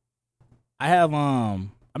I have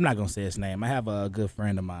I'm not gonna say his name. I have a good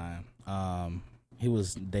friend of mine. He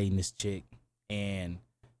was dating this chick, and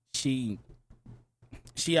she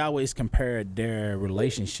always compared their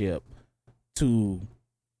relationship to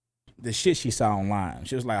the shit she saw online.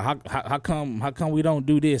 She was like, how come we don't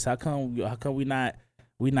do this? How come we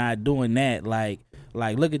not doing that? Like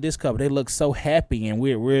look at this couple. They look so happy, and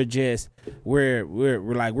we're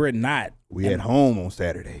not. We at home on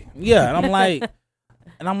Saturday. Yeah, and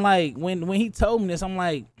I'm like, when he told me this, I'm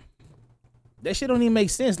like, that shit don't even make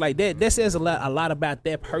sense. Like that says a lot about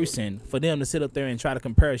that person for them to sit up there and try to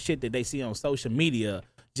compare shit that they see on social media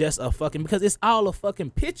just because it's all a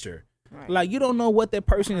fucking picture. Right. Like you don't know what that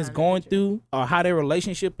person is going through or how their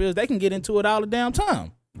relationship is. They can get into it all the damn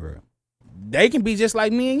time. Right. They can be just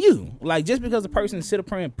like me and you. Like just because a person sit up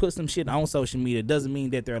here and put some shit on social media doesn't mean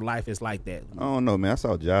that their life is like that. I don't know, man. I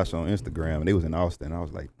saw Josh on Instagram, and they was in Austin. I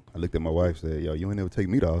was like, I looked at my wife, and said, "Yo, you ain't never take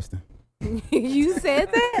me to Austin." You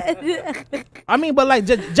said that? I mean, but like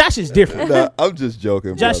Josh is different. Nah, I'm just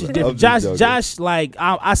joking. Josh brother. is I'm different. just joking. Josh, like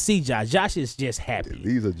I see Josh. Josh is just happy.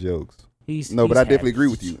 These are jokes. He's No, but I happy. definitely agree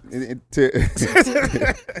with you.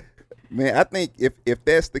 Man, I think if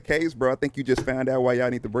that's the case, bro, I think you just found out why y'all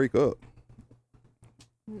need to break up.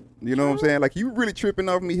 You know what I'm saying? Like, you really tripping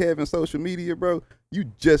off me having social media, bro. You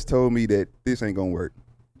just told me that this ain't gonna work,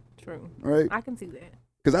 True. right? I can see that.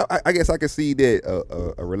 Because I guess I can see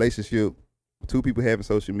that a relationship, two people having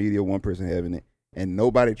social media, one person having it, and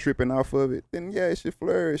nobody tripping off of it, then yeah, it should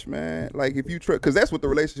flourish, man. Like if you trust, because that's what the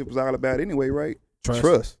relationship was all about anyway, right?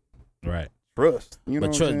 Trust. Right. Trust. You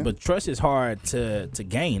know But trust is hard to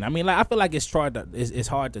gain. I mean, like I feel like it's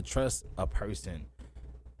hard to trust a person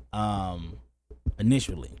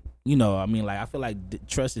initially. You know, I mean, like I feel like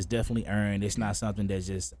trust is definitely earned. It's not something that's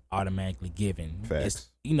just automatically given. Facts.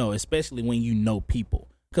 It's, you know, especially when you know people,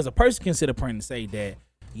 because a person can sit up here and say that,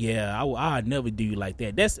 yeah, I'd never do you like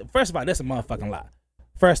that. That's first of all, that's a motherfucking lie.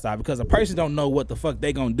 First off, because a person don't know what the fuck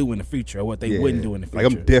they gonna do in the future or what they wouldn't do in the future.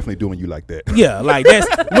 Like I'm definitely doing you like that. Yeah, like that's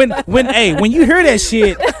when you hear that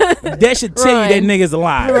shit, that should tell you that nigga's a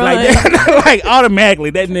lie. Like that, like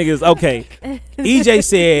automatically that nigga's okay. EJ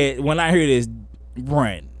said when I hear this,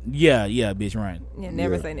 run. Yeah, bitch, run. Yeah,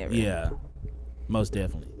 never say never. Yeah, most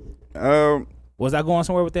definitely. Um, Was I going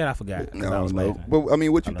somewhere with that? I forgot. I don't know. But I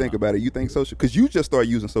mean, what you think about it? You think social? Because you just started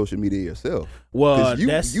using social media yourself. Well,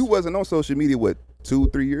 you wasn't on social media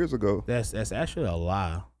 2-3 years ago. That's actually a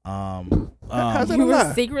lie. How's that You a were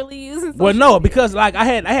lie? secretly using social Well, no, media? because like I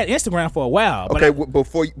had Instagram for a while. But Okay,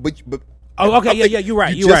 before you, but oh, okay, I think yeah, you're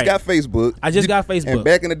right. You You're just right. got Facebook. I just got Facebook. And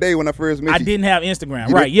back in the day when I first met I you, didn't have Instagram,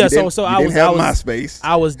 you right? didn't- Yeah, you didn't- so you I didn't was have I was MySpace.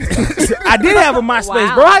 I was I did have a MySpace,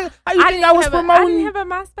 Wow. bro. How you think I was I promoting? didn't have a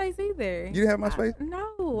MySpace either. You didn't have MySpace?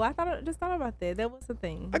 No, I just thought about that. That was the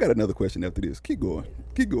thing. I got another question after this. Keep going.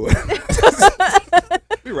 Keep going.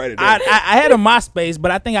 We write it down. I had a MySpace,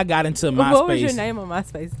 but I think I got into MySpace. What was your name on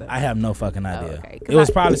MySpace though? I have no fucking idea. okay. 'Cause It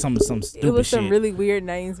was probably some stupid It was shit. some really weird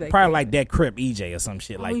names back Probably then. like that Crip EJ or some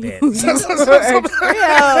shit like you- that. you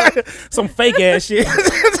were Some fake ass shit.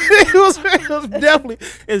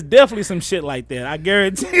 It's definitely some shit like that. I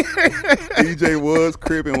guarantee. DJ was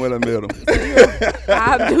cripping when I met him.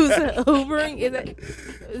 5 Deuce Hoovering. Is it?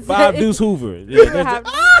 Five Deuce Hoover. Yeah, that's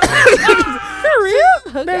For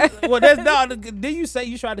real? Okay. well, that's no. Did you say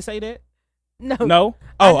you tried to say that? No. No.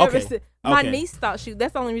 I Oh, never okay. said- my Okay. niece thought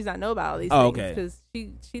that's the only reason I know about all these Oh, things. okay.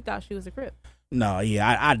 Because she thought she was a Crip. No,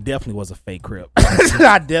 yeah, I definitely was a fake Crip.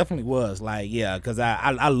 I definitely was. Like, yeah, because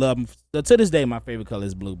I love them. To this day, my favorite color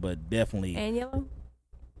is blue, but definitely. And yellow?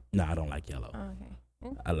 No, I don't like yellow. Oh,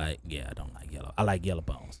 okay. I don't like yellow. I like yellow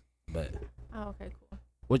bones. But Oh, okay, cool.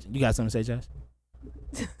 what you got something to say,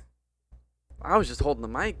 Josh? I was just holding the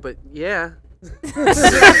mic, but yeah.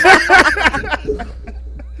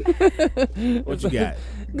 What you got?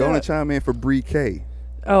 Going to chime in for Bree K.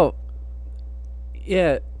 Oh,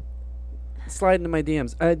 yeah. Slide into my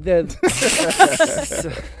DMs.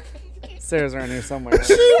 Sarah's around here somewhere.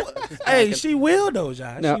 Hey, she will though,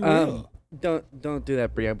 Josh. No, she will. don't do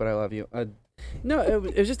that, Bria. But I love you. No,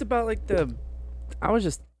 it was just about like the. I was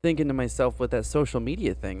just thinking to myself with that social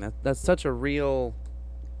media thing. That's such a real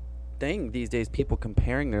thing these days. People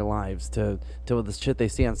comparing their lives to the shit they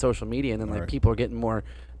see on social media, and then like Right. people are getting more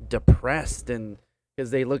depressed and because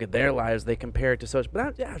they look at their lives, they compare it to social.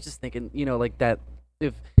 But I was just thinking, like that.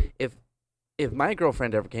 If my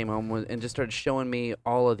girlfriend ever came home and just started showing me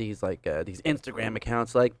all of these these Instagram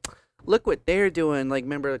accounts, like, look what they're doing. Like,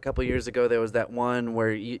 remember a couple years ago there was that one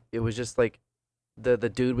where it was just like the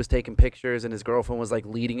dude was taking pictures and his girlfriend was like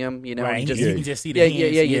leading him. Right, and you can just see the yeah,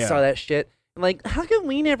 hands. yeah. You saw that shit. And like, how come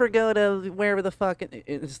we never go to wherever the fuck?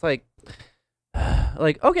 It's like,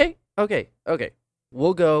 okay.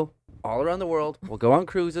 We'll go all around the world. We'll go on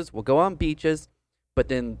cruises. We'll go on beaches. But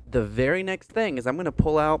then the very next thing is I'm going to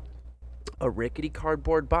pull out a rickety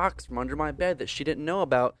cardboard box from under my bed that she didn't know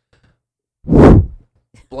about.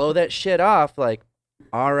 Blow that shit off. Like,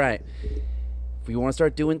 all right. If you want to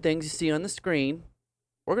start doing things you see on the screen,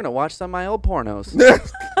 we're going to watch some of my old pornos.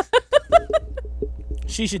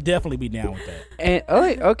 She should definitely be down with that.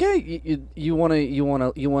 And okay, you want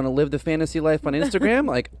to live the fantasy life on Instagram?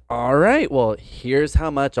 Like, all right, well, here's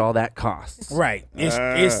how much all that costs. Right.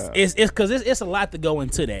 It's because it's a lot to go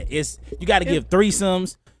into that. You got to give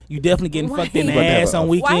threesomes. You definitely getting fucked in the Wait. ass on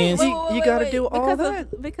weekends. You gotta do all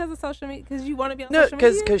that. Because of social media. Because you want to be on No, social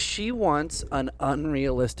media. because she wants an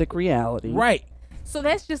unrealistic reality. Right. So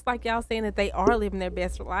that's just like y'all saying that they are living their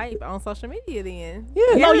best life on social media. Then.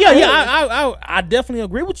 Yeah. No, yeah. I definitely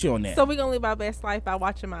agree with you on that. So we're gonna live our best life by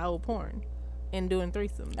watching my old porn and doing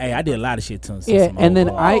threesomes. Hey, I did a lot of shit to Yeah, and then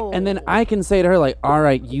Whoa. I can say to her like, all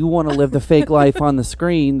right, you want to live the fake life on the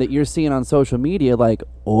screen that you're seeing on social media, like,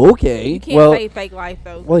 okay, You can't well, say fake life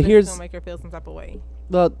though. 'cause well, it's here's- gonna make her feel some type of way.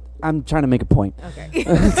 well, I'm trying to make a point. Okay.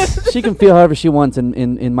 She can feel however she wants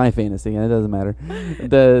in my fantasy, and it doesn't matter.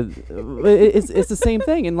 It's the same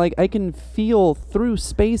thing, and like I can feel through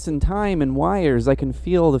space and time and wires. I can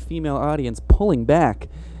feel the female audience pulling back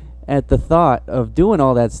at the thought of doing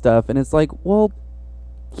all that stuff, and it's like, well,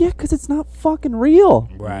 yeah, because it's not fucking real,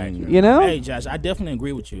 Right. you know? Hey, Josh, I definitely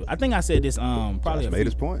agree with you. I think I said this probably Josh made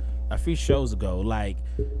his point. a few shows ago. Like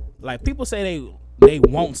people say they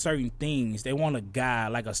want certain things. They want a guy,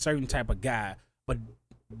 like a certain type of guy, but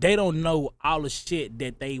they don't know all the shit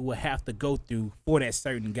that they will have to go through for that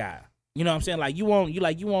certain guy. You know what I'm saying? Like you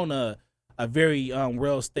want a very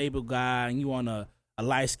real stable guy, and you want a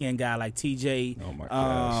light skinned guy like TJ. Oh my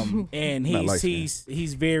gosh. And Not light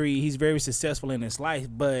he's very successful in his life,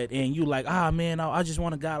 and you like, man, I just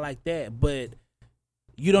want a guy like that, but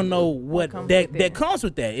you don't know what comes that with it. comes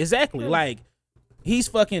with that. Exactly. Like he's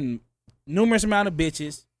fucking numerous amount of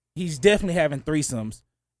bitches. He's definitely having threesomes,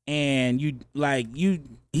 and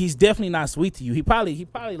he's definitely not sweet to you. He probably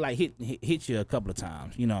like hit you a couple of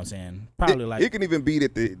times. You know what I'm saying? Probably like it can even be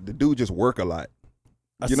that the dude just work a lot.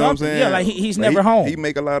 or You know what I'm something. saying? Yeah, like he's Like, never home. He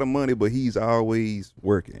make a lot of money, but he's always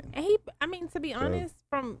working. And to be honest,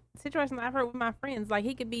 from situations I've heard with my friends, like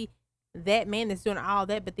he could be that man that's doing all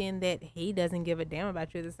that, but then that he doesn't give a damn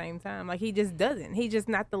about you at the same time. Like he just doesn't. He's just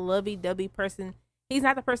not the lovey-dovey person. He's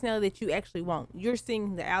not the personality that you actually want. You're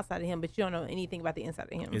seeing the outside of him, but you don't know anything about the inside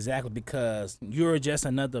of him. Exactly, because you're just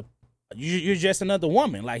another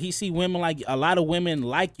woman. Like he see women, like a lot of women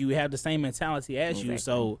like you have the same mentality as you,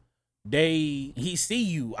 so he see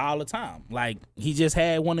you all the time. Like he just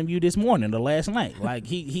had one of you this morning or last night. Like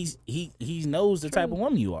he knows the type of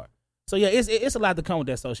woman you are. So yeah, it's a lot to come with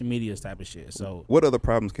that social media type of shit. So What other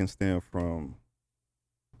problems can stem from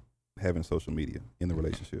having social media in the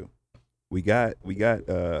relationship. We got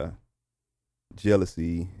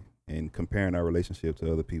jealousy and comparing our relationship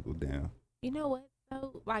to other people down. You know what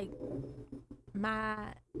though? Like my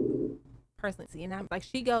personality, and I'm like,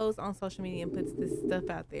 she goes on social media and puts this stuff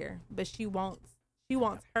out there, but she wants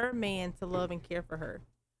her man to love and care for her.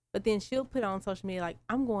 But then she'll put on social media like,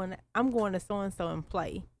 I'm going to so and so and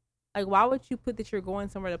play. Like, why would you put that you're going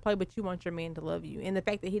somewhere to play, but you want your man to love you? And the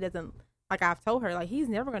fact that he doesn't, like I've told her, like he's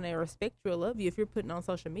never going to respect you or love you if you're putting on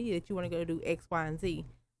social media that you want to go do X, Y, and Z.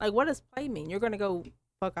 Like, what does play mean? You're going to go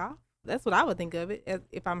fuck off? That's what I would think of it as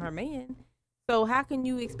if I'm her man. So how can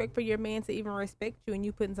you expect for your man to even respect you and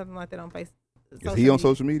you putting something like that on Facebook? Is he on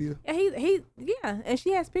social media? Yeah, and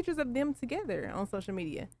she has pictures of them together on social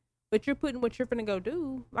media. But you're putting what you're finna go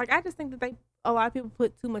do. Like, I just think that a lot of people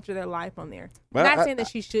put too much of their life on there. Well, Not saying that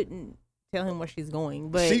she shouldn't tell him where she's going,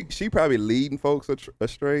 but she probably leading folks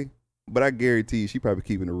astray. But I guarantee you, she probably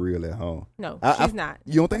keeping it real at home. no, she's not.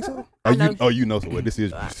 You don't think so? I know. You know so what this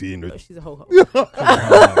is. You see in No, the she's a ho-ho.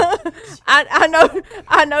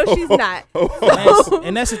 I know she's not.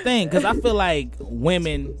 And that's the thing, because I feel like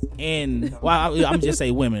women I'm just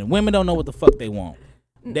say women don't know what the fuck they want.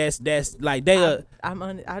 That's like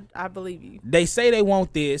I believe you. they say they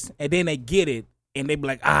want this and then they get it and they be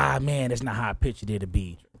like, man, that's not how I pictured it to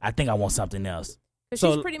be. I think I want something else.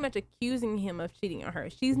 So she's pretty much accusing him of cheating on her.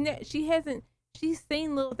 She's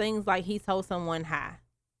seen little things like he told someone hi.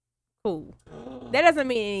 Cool. That doesn't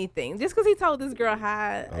mean anything. Just because he told this girl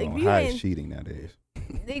hi. Hi is cheating nowadays.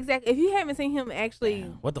 Exactly. If you haven't seen him actually,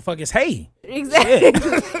 what the fuck is hey? Exactly.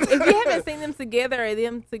 If you haven't seen them together,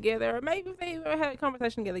 or maybe if they ever had a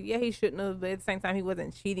conversation together, yeah, he shouldn't have. But at the same time, he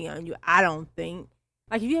wasn't cheating on you. I don't think.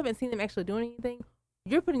 Like, if you haven't seen them actually doing anything,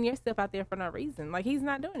 you're putting yourself out there for no reason. Like, he's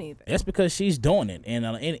not doing anything. That's because she's doing it, and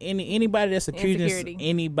anybody that's accusing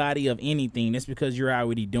anybody of anything, that's because you're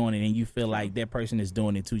already doing it, and you feel like that person is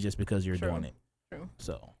doing it too, just because you're doing it. True.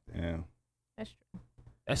 So yeah, that's true.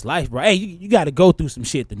 That's life, bro. Hey, you got to go through some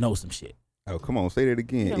shit to know some shit. Oh, come on, say that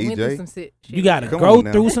again, EJ. You got to go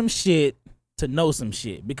through some shit to know some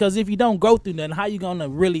shit. Because if you don't go through nothing, how you gonna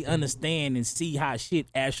really understand and see how shit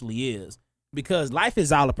actually is? Because life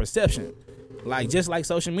is all a perception. Like, just like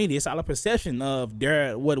social media, it's all a perception of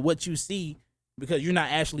what you see, because you're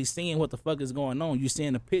not actually seeing what the fuck is going on. You're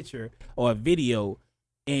seeing a picture or a video,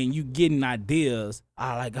 and you getting ideas.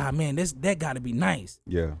 Like, man, that got to be nice.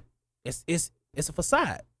 Yeah, it's a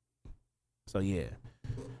facade. So yeah.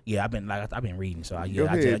 I've been reading. So I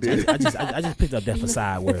just picked up that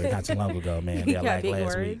facade word not too long ago, man. You got like big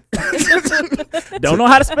last words. week. Don't know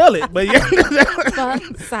how to spell it, but yeah.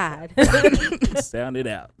 Facade. Sound it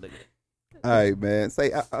out. All right, man.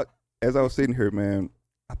 Say, as I was sitting here, man,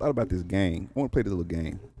 I thought about this game. I want to play this little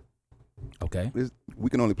game. Okay. We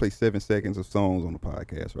can only play 7 seconds of songs on the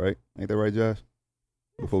podcast, right? Ain't that right, Josh?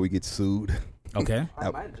 Before we get sued. Okay. I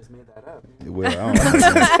might have just made that up. Well, I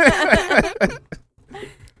don't know.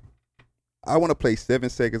 I want to play 7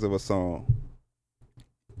 seconds of a song.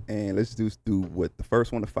 And let's just do what? The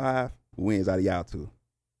first one to 5 wins out of y'all two.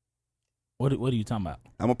 What are you talking about?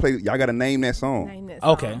 I'm going to play. Y'all got to name that song.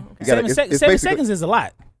 Okay. It's 7 seconds is a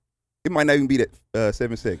lot. It might not even be that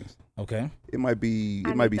 7 seconds. Okay. It might be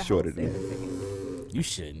shorter than that. You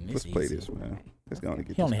shouldn't. Let's play this, man. Let's go and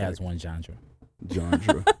get He only has one genre.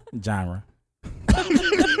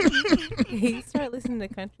 He started listening to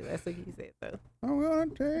country. That's what he said, though. I'm gonna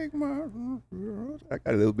take my. I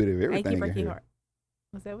got a little bit of everything in here. Heart.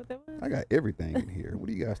 Was that what that was? I got everything in here. What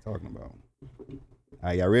are you guys talking about? All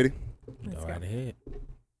right, y'all ready? Go right ahead.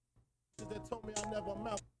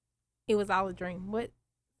 It was all a dream. What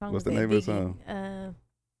song? What's was the name Biggie? of the song? I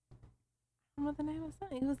don't know the name of the song.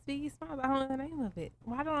 It was Biggie Smalls. I don't know the name of it.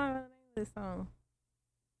 Why don't I know the name of this song?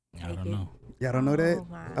 I don't know. Y'all don't know that?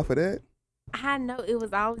 Off of that? I know it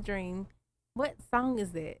was all a dream. What song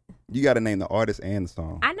is that? You got to name the artist and the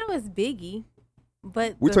song. I know it's Biggie,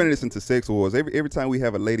 but we're turning this into sex wars. Every time we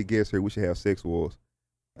have a lady guest here, we should have sex wars.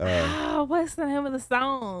 What's the name of the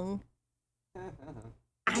song?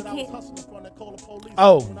 I can't.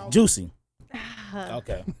 Oh, Juicy.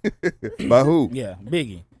 Okay. By who? Yeah,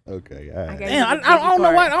 Biggie. Okay. All right. Damn, I don't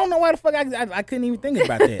know why. I don't know why the fuck I couldn't even think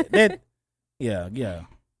about that. Yeah.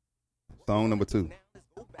 Song number 2.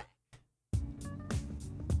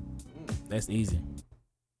 That's easy.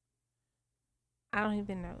 I don't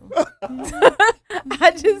even know.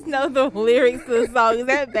 I just know the lyrics to the song. Is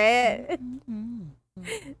that bad?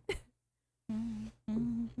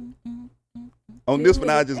 On this one,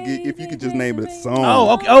 I just get if you could just name the song.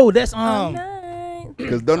 Oh, okay. Oh, that's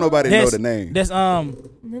because don't nobody know the name. That's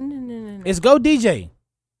No. It's Go DJ.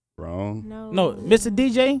 Wrong. No, Mr.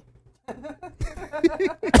 DJ.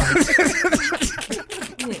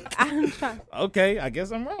 I'm trying. Okay, I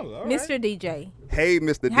guess I'm wrong. All right. Mr. DJ. Hey,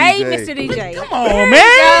 Mr. DJ. Hey, Mr. DJ. Come on,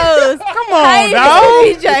 man. Come on, Hey, dog.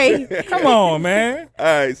 Mr. DJ. Come on, man. All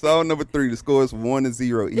right, song number 3. The score is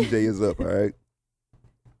 1-0. EJ is up. All right.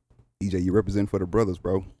 EJ, you represent for the brothers,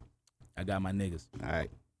 bro. I got my niggas. All right.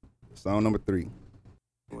 Song number 3.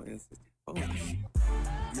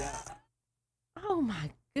 Oh my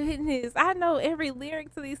goodness! I know every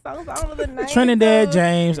lyric to these songs. I don't know the name. Trinidad though.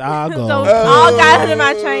 James, I'll go. So all got under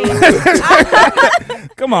my chain.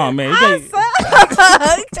 Come on, man. I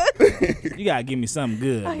suck. You gotta give me something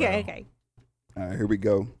good. Okay, bro. okay. All right, here we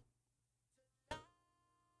go.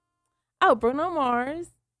 Oh, Bruno Mars.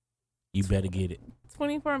 You better get it.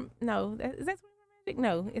 24. No, is that 24 Magic?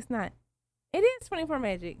 No, it's not. It is 24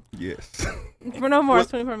 Magic. Yes. Bruno Mars,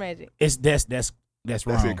 24 Magic. That's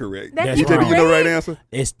wrong. That's incorrect. That's EJ, do you know the right incorrect? answer?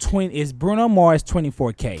 It's Bruno Mars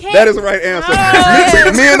 24K. That is the right answer.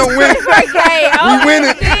 Oh, Men are winning. 24K. We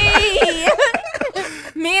winning.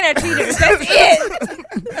 Men are cheaters. That's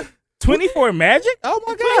it. 24 Magic? Oh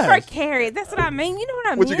my 24 god. carats. That's what I mean. You know what I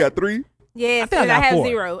mean? What you got, 3? Yes, I think I and got I have 4.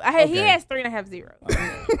 0. He Okay. has 3 and I have 0.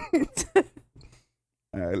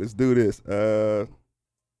 All right, let's do this.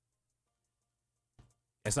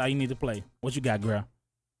 That's all you need to play. What you got, girl?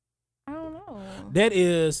 I don't know. That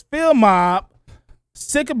is Phil Mob,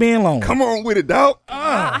 Sick of Being Lonely. Come on with it, dog.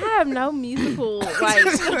 I have no musical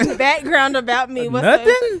like background about me.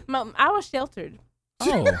 Nothing? I was sheltered.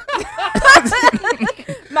 Oh.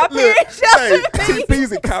 My Look, parents hey, sheltered me.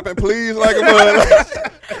 TP's and copping, please, like a mother.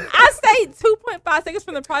 I stayed 2.5 seconds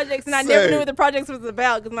from the projects, and I never Same. knew what the projects was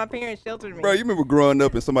about because my parents sheltered me. Bro, you remember growing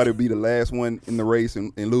up and somebody would be the last one in the race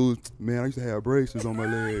and lose? Man, I used to have braces on my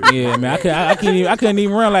legs. Yeah, man. I couldn't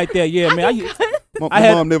even run like that. Yeah, man.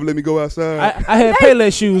 My mom never let me go outside. I had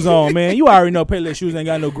Payless shoes on, man. You already know Payless shoes ain't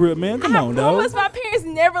got no grip, man. Come on, dog. promise my parents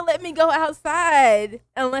never let me go outside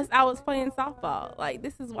unless I was playing softball. Like,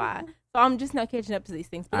 this is why. So I'm just now catching up to these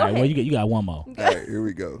things. But All go right, well, ahead. you got one more. All right, here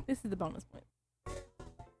we go. This is the bonus point.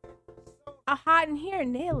 A Hot in Here,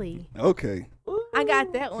 Nelly. Okay. I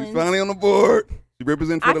got that She's one. finally on the board. She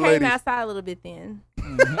represents for I the came ladies. outside a little bit then.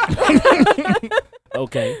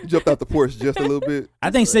 Okay. You jumped out the porch just a little bit.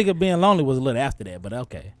 I think Sick of Being Lonely was a little after that, but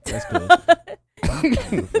okay. That's cool.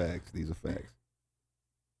 These are facts. These are facts.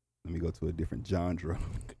 Let me go to a different genre.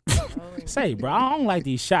 Say, bro, I don't like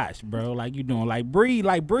these shots, bro. Like you doing, like Bree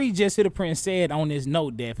just hit a print said on this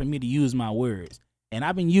note that for me to use my words, and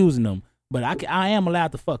I've been using them, but I am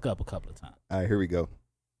allowed to fuck up a couple of times. All right, here we go.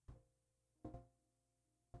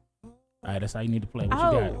 All right, that's how you need to play. What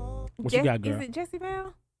you got? What you got, girl? Is it Jesse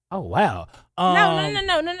Bell? Oh wow. No.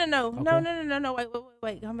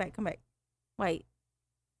 Wait. Come back. Wait.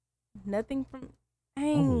 Nothing from.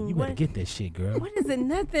 Dang. Oh, you better what, get that shit, girl. what is it?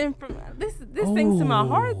 Nothing from. This sings to my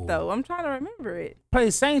heart though. I'm trying to remember it. Play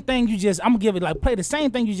the same thing you just. I'm gonna give it like play the same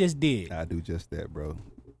thing you just did. I do just that, bro.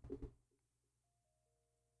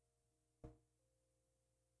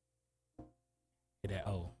 That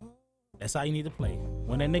O. That's all you need to play.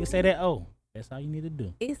 When that nigga say that O, that's all you need to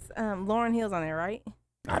do. It's Lauren Hill's on it, right?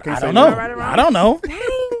 I can't say don't know. that. Right or wrong? I don't know. Dang.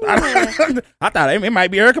 I thought it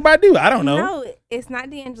might be Erykah Badu. I don't know. No, it's not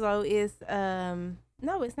D'Angelo. It's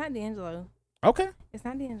no, it's not D'Angelo. Okay. It's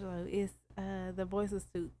not D'Angelo. It's the voice is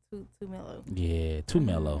too mellow. Yeah, too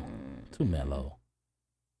mellow. Too mellow.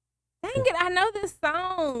 Dang it! I know this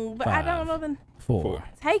song, but I don't know the. 4.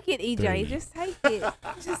 Take it, EJ. 3. Just take it.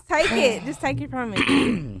 Just take it. Just take it from me.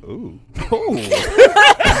 Ooh. Ooh.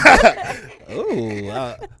 Ooh.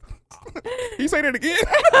 Can you say that again?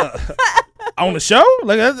 On the show?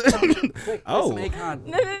 Like, oh.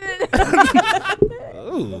 No.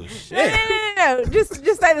 Oh shit. No. Just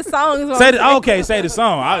say the song. Say the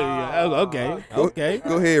song. Okay.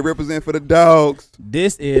 Go ahead, represent for the dogs.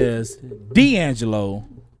 This is D'Angelo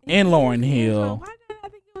and Lauryn Hill. Why did I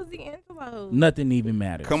think it was D'Angelo? Nothing even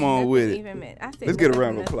matters. Come on with it. Let's Let's get a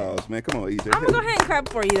round of applause, man. Come on, EJ. I'm gonna go ahead and clap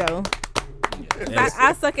for you though.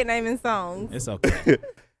 I suck at naming songs. It's okay.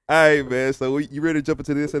 All right, man. So you ready to jump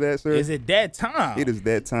into this or that, sir? Is it that time? It is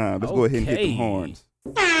that time. Let's go ahead and hit the Okay. horns.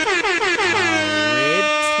 Already.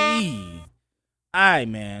 All right,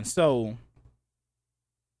 man. So,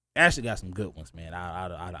 Ashley got some good ones, man. I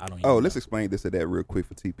don't. Even Oh, know. let's explain this or that real quick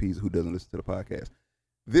for TPs who doesn't listen to the podcast.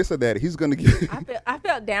 This or that, he's gonna get. I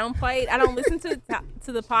felt downplayed. I don't listen to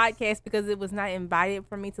the podcast because it was not invited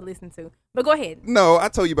for me to listen to. But go ahead. No, I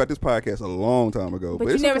told you about this podcast a long time ago. But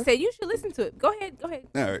you it's never okay. said you should listen to it. Go ahead. All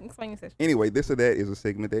right. Explain your session. Anyway, this or that is a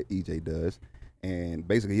segment that EJ does, and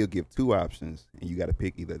basically he'll give 2 options, and you got to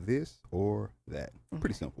pick either this or that.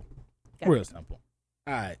 Pretty simple. Real simple.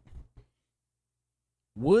 All right.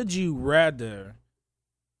 Would you rather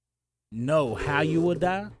know how you would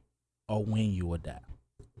die or when you would die?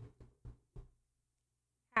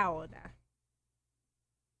 How would I?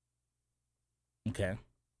 Okay.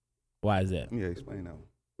 Why is that? Yeah, explain that one.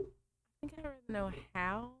 I think I'd rather know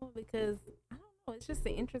how because I don't know. It's just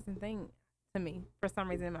an interesting thing to me for some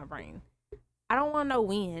reason in my brain. I don't want to know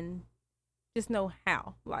when, just know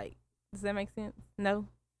how. Like, does that make sense? No.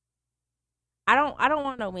 I don't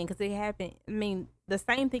want to know when because it happened. I mean, the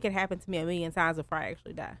same thing could happen to me a million times before I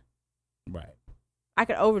actually die. Right. I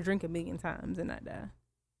could overdrink a million times and not die.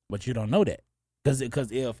 But you don't know that. Because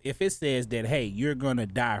if it says that, hey, you're going to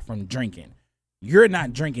die from drinking, you're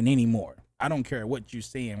not drinking anymore. I don't care what you're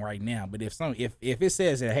saying right now. But if it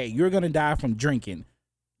says that, hey, you're going to die from drinking,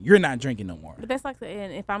 you're not drinking no more. But that's like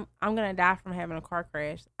saying if I'm going to die from having a car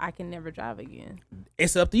crash, I can never drive again.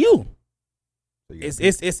 It's up to you. So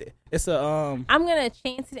It's a I'm going to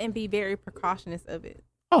chance it and be very precautious of it.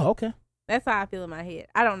 Oh, okay. That's how I feel in my head.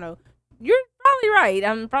 I don't know. You're probably right.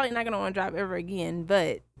 I'm probably not going to want to drive ever again,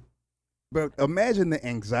 but imagine the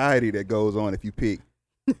anxiety that goes on if you pick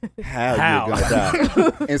how you're gonna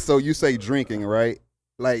die. And so you say drinking, right?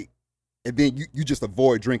 Like, and then you just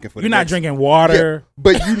avoid drinking for you're not drinking water. Yeah,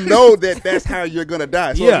 but you know that's how you're gonna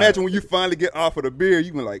die. So Yeah. imagine when you finally get off of the beer,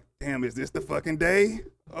 you be like, damn, is this the fucking day?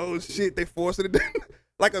 Oh shit, they forced it.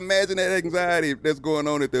 Like, imagine that anxiety that's going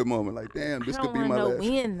on at that moment. Like, damn, this I could don't be my want to last.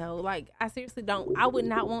 know when, though. Like, I seriously don't. I would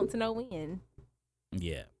not want to know when.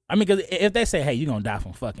 Yeah. I mean, because if they say, hey, you're going to die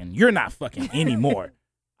from fucking, you're not fucking anymore.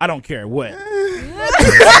 I don't care what.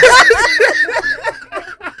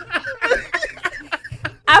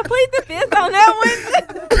 I plead the fifth on that one.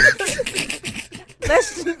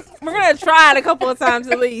 We're going to try it a couple of times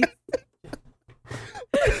at least.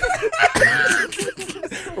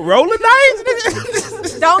 Roll the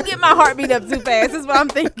dice. Don't get my heart beat up too fast. Is what I'm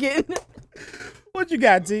thinking. What you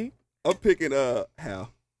got, T? I'm picking Hal.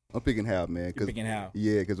 I'm picking Hal, man. You're picking Hal.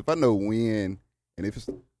 Yeah, because if I know when, and if it's,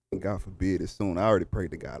 God forbid, it's soon, I already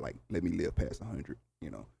prayed to God, like, let me live past 100, you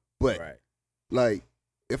know. But, Right. like,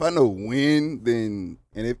 if I know when, then,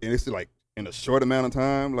 and it's like in a short amount of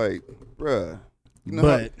time, like, bruh, you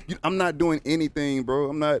know, I'm not doing anything, bro.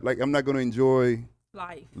 I'm not going to enjoy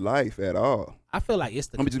life at all. I feel like it's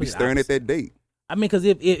the I'm just be complete staring opposite. at that date. I mean, because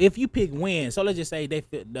if you pick when, so let's just say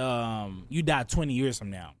you die 20 years from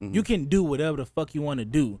now, Mhm. you can do whatever the fuck you want to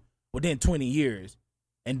do within 20 years,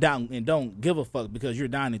 and don't give a fuck because you're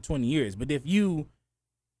dying in 20 years. But if you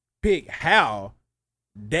pick how,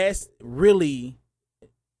 that's really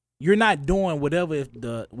you're not doing whatever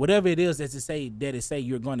it is that it say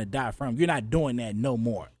you're going to die from. You're not doing that no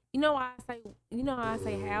more. You know why I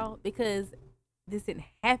say how? Because this didn't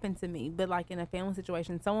happen to me, but like in a family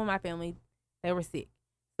situation, someone in my family, they were sick.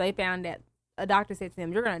 So they found that a doctor said to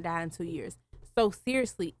them, you're going to die in 2 years. So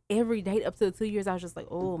seriously, every day up to the 2 years, I was just like,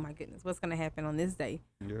 oh my goodness, what's going to happen on this day?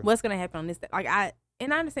 Yeah. What's going to happen on this day? Like I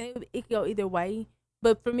understand it could go either way,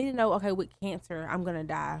 but for me to know, okay, with cancer, I'm going to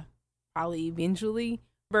die probably eventually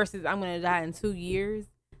versus I'm going to die in 2 years.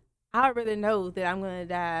 I'd rather know that I'm going to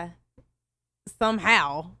die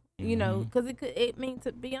somehow, you know, because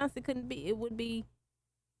to be honest, it would be,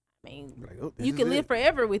 I mean, Like, oh, this you is can live it.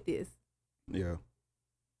 forever with this. Yeah.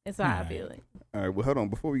 That's how I Right. feel it. All right, well, hold on.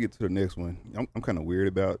 Before we get to the next one, I'm kind of weird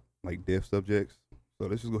about, like, death subjects. So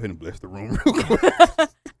let's just go ahead and bless the room real quick.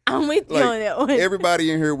 I'm with you Like, on that one.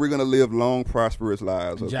 Everybody in here, we're going to live long, prosperous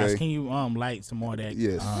lives, okay? Josh, can you light some more of that?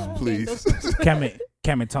 Yes, please.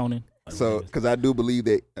 Camatonin. So, because I do believe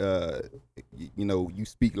that, you know, you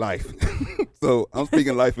speak life. So I'm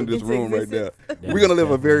speaking life in this Into room right now. existence. That We're is going to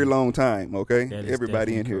live a very definitely- long time, okay? that is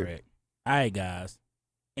Everybody in definitely here. correct. All right, guys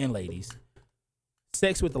and ladies.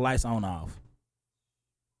 Sex with the lights on off.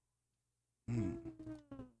 Mm.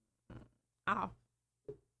 Off.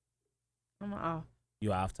 I'm off.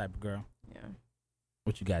 You off type of girl. Yeah.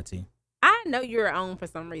 What you got, T? I know you're on for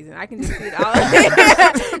some reason. I can just see it all.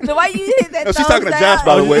 The way you hit that No, she's thumbs talking to down. Josh,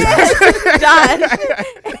 by the way.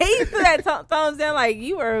 Josh. He threw that thumbs down like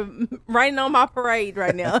you were raining on my parade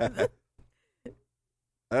right now. Damn,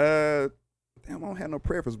 I don't have no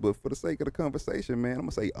preference, but for the sake of the conversation, man, I'm going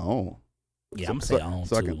to say on. Yeah, I'm gonna say on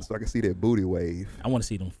so too. I can see that booty wave I want to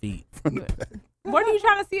see them feet. from the back. What are you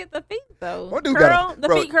trying to see at the feet, though? What dude curl? got a, The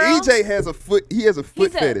bro, feet curl? EJ has a foot. He has a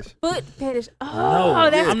foot He's fetish. Foot fetish. Oh, No,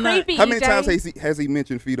 that's I'm not- creepy. How many EJ. times has he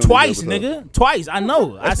mentioned feet on Twice, this episode? nigga. Twice. I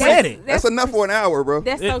know. I said it. That's enough for an hour, bro.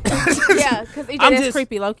 That's so creepy. Yeah, because EJ, I'm that's just-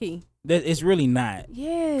 creepy, low key. It's really not.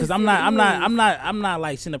 Yes. Because I'm not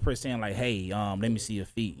like sitting up here saying like, hey, let me see your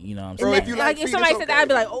feet. You know what I'm Bro, saying? if you like if feet, somebody it's said that, I'd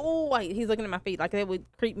be okay. like, oh wait, he's looking at my feet. Like that would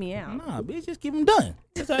creep me out. Nah, bitch, just keep them done.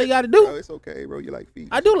 That's all you got to Bro, do. it's okay, bro. You like feet.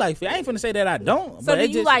 I do like feet. I ain't finna say that I don't. So but do it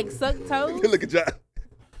you just, like suck toes? Look at Josh.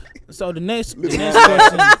 So the next Live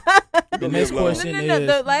question. The Live next long. question No. is.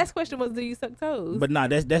 The last question was, do you suck toes? But nah,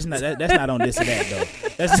 that's not on this or that though.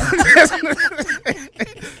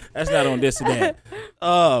 That's not on this or that.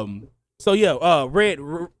 So yeah, red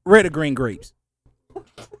or green grapes.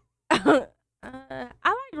 I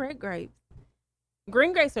like red grapes.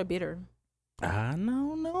 Green grapes are bitter. I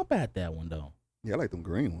don't know about that one though. Yeah, I like them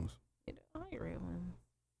green ones. I like red ones.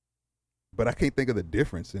 But I can't think of the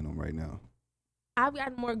difference in them right now. I've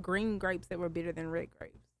got more green grapes that were bitter than red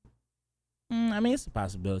grapes. I mean, it's a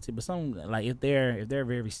possibility, but some like if they're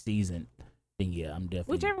very seasoned, then yeah, I'm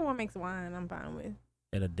definitely Whichever one makes wine, I'm fine with.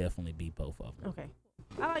 it'll definitely be both of them. Okay.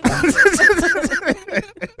 I like that.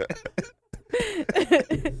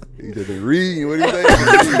 He just been reading. What do you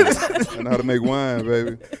think? I know how to make wine,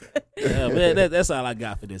 baby. Yeah, but that's all I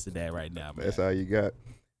got for this today right now. Man. That's all you got.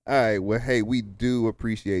 All right. Well, hey, we do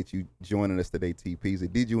appreciate you joining us today, T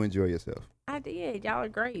Peasy. Did you enjoy yourself? I did. Y'all are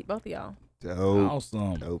great, both of y'all. Dope.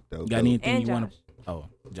 Awesome. Dope. Got dope. anything And you want Josh. to? Oh,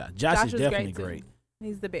 Josh Josh is was definitely great, great. too.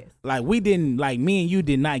 He's the best. Like me and you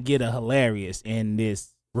did not get a hilarious in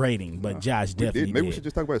this rating, but Josh We definitely did. Maybe we did. should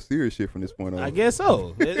just talk about serious shit from this point on. I guess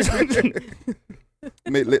so.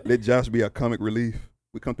 Let Josh be our comic relief.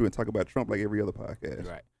 We come through and talk about Trump like every other podcast.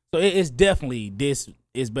 Right. So it's definitely this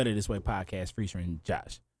is better this way podcast featuring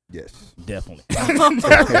Josh. Yes. Definitely. Well,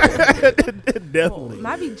 Definitely.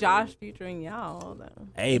 might be Josh featuring y'all though.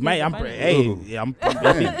 Hey, He's mate, the I'm funniest. hey, Ooh. yeah,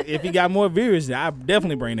 if you got more viewers, I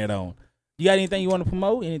definitely bring that on. You got anything you want to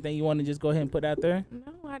promote? Anything you want to just go ahead and put out there?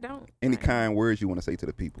 No, I don't. Any I- kind words you want to say to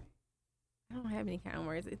the people? I don't have any kind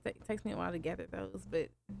words. It takes me a while to gather those, but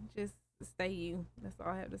just stay you. That's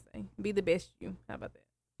all I have to say. Be the best you. How about that?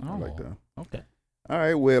 I like that. Okay. All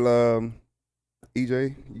right. Well,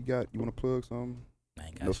 EJ, you want to plug something? I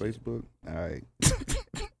ain't got No shit. Facebook. All right.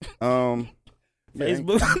 yeah,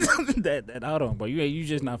 Facebook. that hold on, bro. You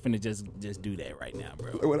just not finna just do that right now,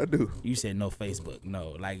 bro. What I do? You said no Facebook.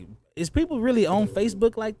 No, like is people really on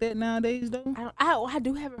Facebook like that nowadays though? I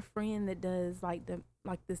do have a friend that does like the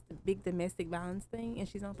big domestic violence thing, and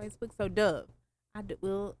she's on Facebook. So Dove,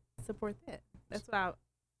 will support that. That's what I.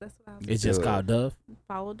 It's just called Dove.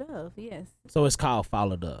 Follow Dove. Yes. So it's called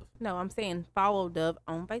Follow Dove. No, I'm saying follow Dove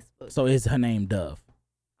on Facebook. So is her name Dove?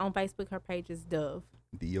 On Facebook, her page is Dove.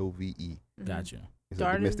 DOVE. Mhm. Gotcha. It's a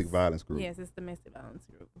Daughters- domestic violence group. Yes, it's domestic violence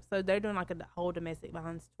group. So they're doing like a whole domestic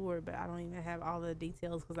violence tour, but I don't even have all the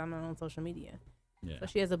details because I'm not on social media. Yeah. So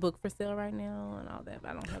she has a book for sale right now and all that, but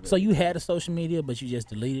I don't have. So you had a social media, but you just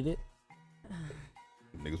deleted it.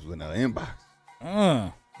 Niggas was in our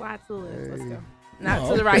inbox. Slide to the left. Let's Hey. go. Not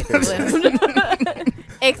Oh. to the right, to the left.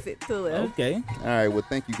 Exit to the left. Okay. All right. Well,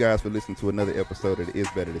 thank you guys for listening to another episode of the Is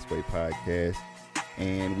Better This Way podcast.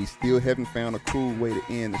 And we still haven't found a cool way to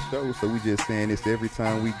end the show, so we just saying this every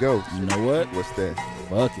time we go. You know what? What's that?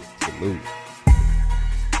 Fuck it. Salute.